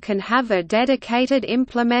interface can have a dedicated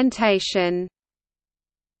implementation.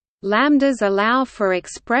 Lambdas allow for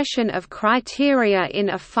expression of criteria in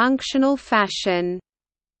a functional fashion.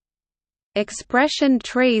 Expression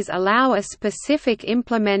trees allow a specific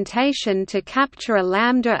implementation to capture a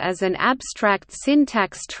lambda as an abstract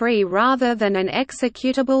syntax tree rather than an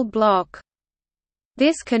executable block.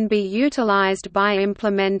 This can be utilized by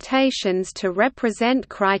implementations to represent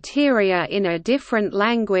criteria in a different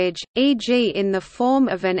language, e.g. in the form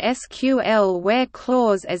of an SQL where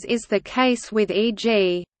clause as is the case with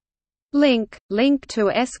e.g. link to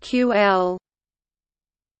SQL.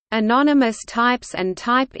 Anonymous types and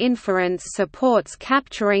type inference supports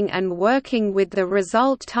capturing and working with the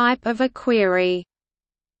result type of a query.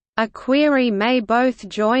 A query may both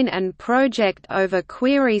join and project over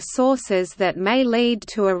query sources that may lead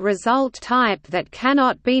to a result type that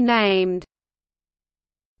cannot be named.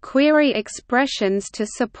 Query expressions to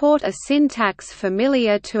support a syntax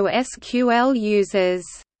familiar to SQL users.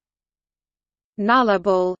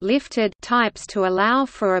 Nullable lifted types to allow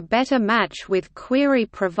for a better match with query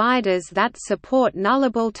providers that support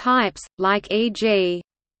nullable types, like e.g.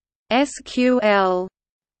 SQL.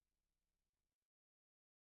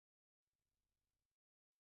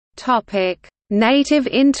 Native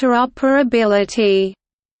interoperability.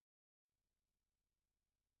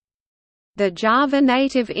 The Java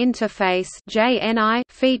Native Interface (JNI)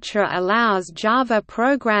 feature allows Java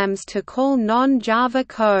programs to call non-Java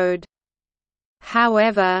code.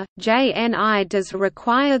 However, JNI does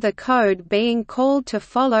require the code being called to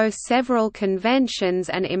follow several conventions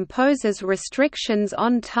and imposes restrictions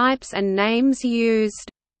on types and names used.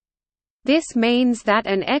 This means that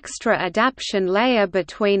an extra adaptation layer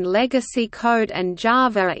between legacy code and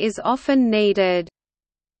Java is often needed.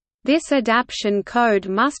 This adaptation code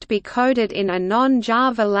must be coded in a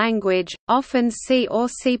non-Java language, often C or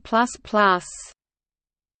C++.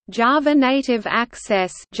 Java Native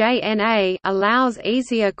Access (JNA) allows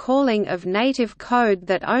easier calling of native code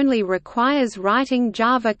that only requires writing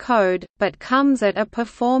Java code, but comes at a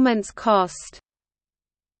performance cost.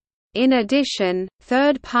 In addition,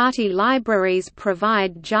 third-party libraries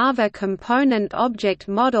provide Java Component Object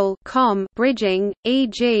Model (COM) bridging,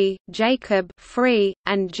 e.g., Jacob free,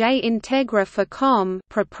 and JIntegra for COM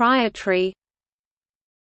proprietary.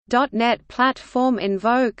 .NET Platform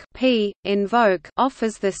Invoke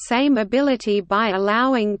offers the same ability by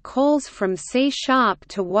allowing calls from C#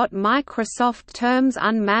 to what Microsoft terms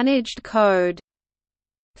unmanaged code.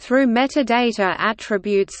 Through metadata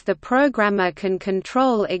attributes, the programmer can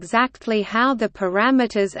control exactly how the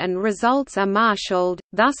parameters and results are marshaled,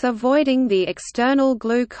 thus avoiding the external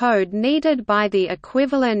glue code needed by the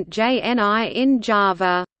equivalent JNI in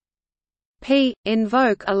Java.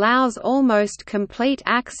 Invoke allows almost complete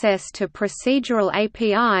access to procedural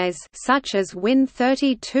APIs such as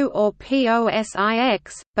Win32 or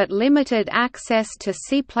POSIX, but limited access to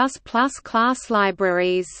C++ class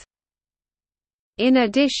libraries. In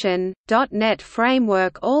addition, .NET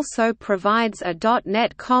Framework also provides a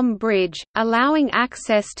 .NET COM bridge, allowing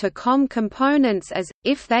access to COM components as,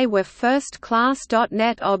 if they were first-class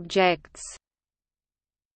 .NET objects.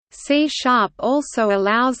 C# also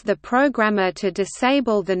allows the programmer to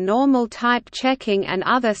disable the normal type checking and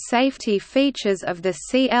other safety features of the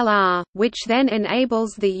CLR, which then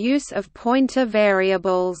enables the use of pointer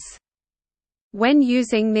variables. When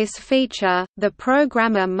using this feature, the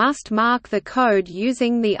programmer must mark the code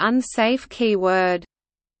using the unsafe keyword.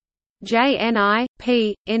 JNI,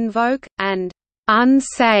 invoke, and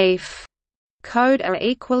unsafe code are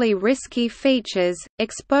equally risky features,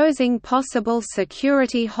 exposing possible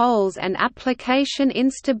security holes and application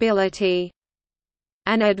instability.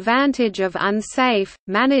 An advantage of unsafe,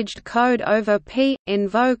 managed code over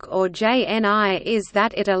invoke or JNI is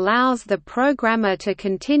that it allows the programmer to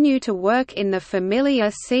continue to work in the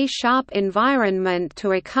familiar C# environment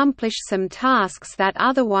to accomplish some tasks that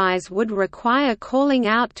otherwise would require calling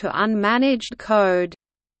out to unmanaged code.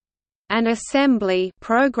 An assembly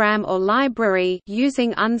program or library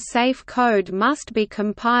using unsafe code must be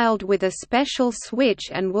compiled with a special switch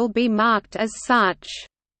and will be marked as such.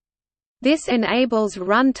 This enables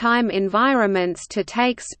runtime environments to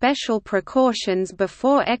take special precautions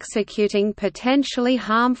before executing potentially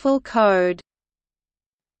harmful code.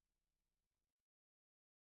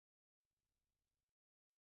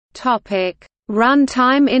 Topic: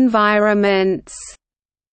 Runtime environments.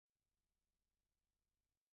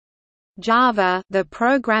 Java, the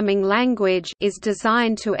programming language, is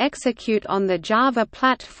designed to execute on the Java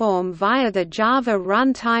platform via the Java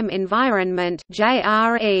Runtime Environment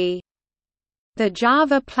 (JRE). The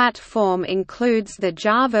Java platform includes the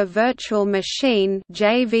Java Virtual Machine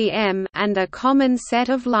 (JVM) and a common set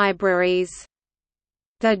of libraries.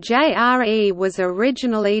 The JRE was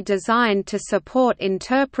originally designed to support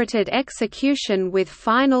interpreted execution with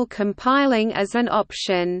final compiling as an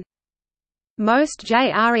option. Most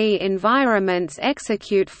JRE environments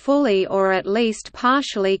execute fully or at least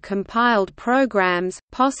partially compiled programs,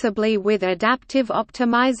 possibly with adaptive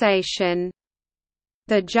optimization.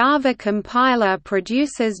 The Java compiler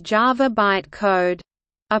produces Java bytecode.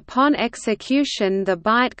 Upon execution, the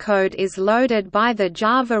bytecode is loaded by the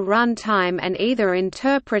Java runtime and either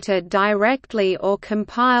interpreted directly or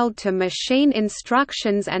compiled to machine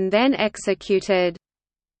instructions and then executed.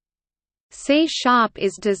 C#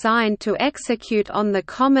 is designed to execute on the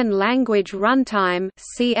Common Language Runtime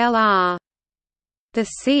 (CLR). The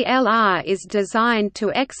CLR is designed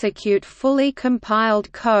to execute fully compiled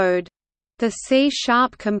code. The C#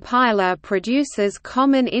 compiler produces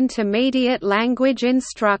common intermediate language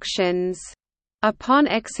instructions. Upon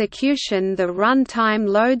execution, the runtime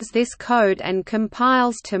loads this code and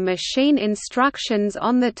compiles to machine instructions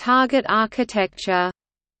on the target architecture.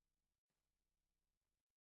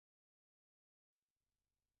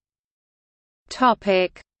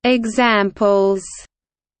 Examples.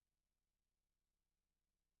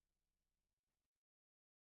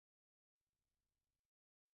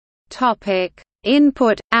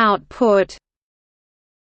 Input-output.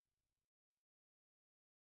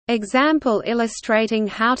 Example illustrating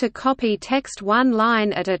how to copy text one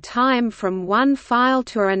line at a time from one file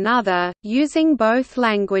to another, using both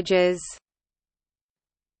languages.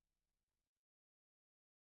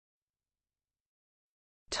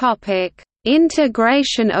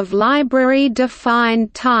 Integration of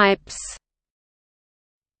library-defined types.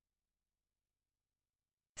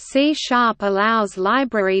 C# allows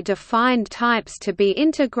library-defined types to be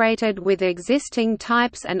integrated with existing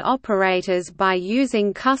types and operators by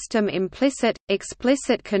using custom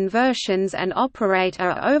implicit-explicit conversions and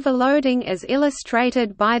operator overloading, as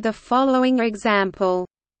illustrated by the following example.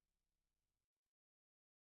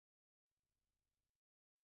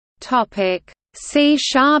 C#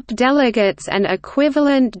 delegates and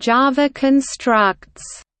equivalent Java constructs.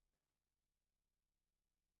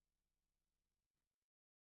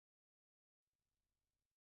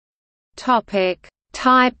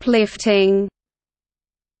 Type lifting.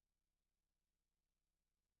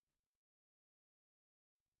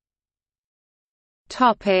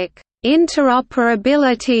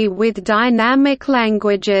 Interoperability with dynamic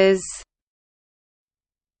languages.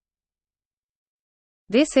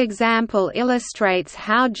 This example illustrates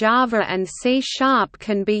how Java and C#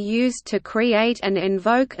 can be used to create and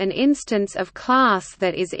invoke an instance of class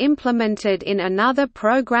that is implemented in another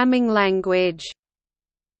programming language.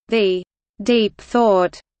 The deep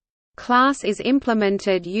thought class is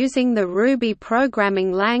implemented using the Ruby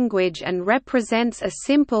programming language and represents a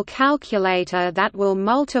simple calculator that will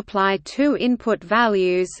multiply two input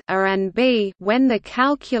values A and B when the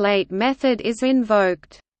calculate method is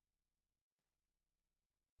invoked.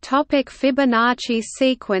 Fibonacci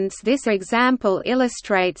sequence. This example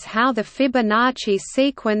illustrates how the Fibonacci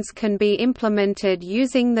sequence can be implemented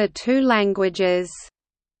using the two languages.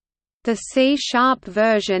 The C#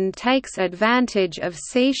 version takes advantage of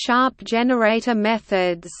C# generator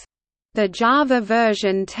methods. The Java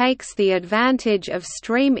version takes the advantage of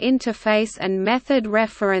stream interface and method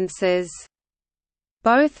references.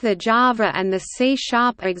 Both the Java and the C#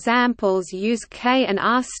 examples use K and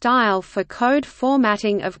R style for code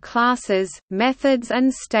formatting of classes, methods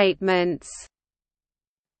and statements.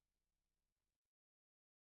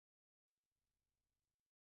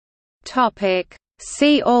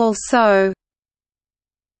 See also: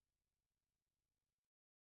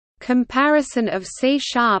 Comparison of C#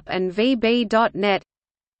 and VB.NET,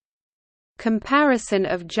 Comparison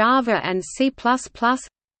of Java and C++,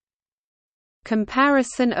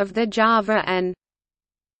 Comparison of the Java and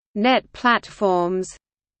 .NET platforms,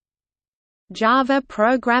 Java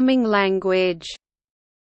programming language.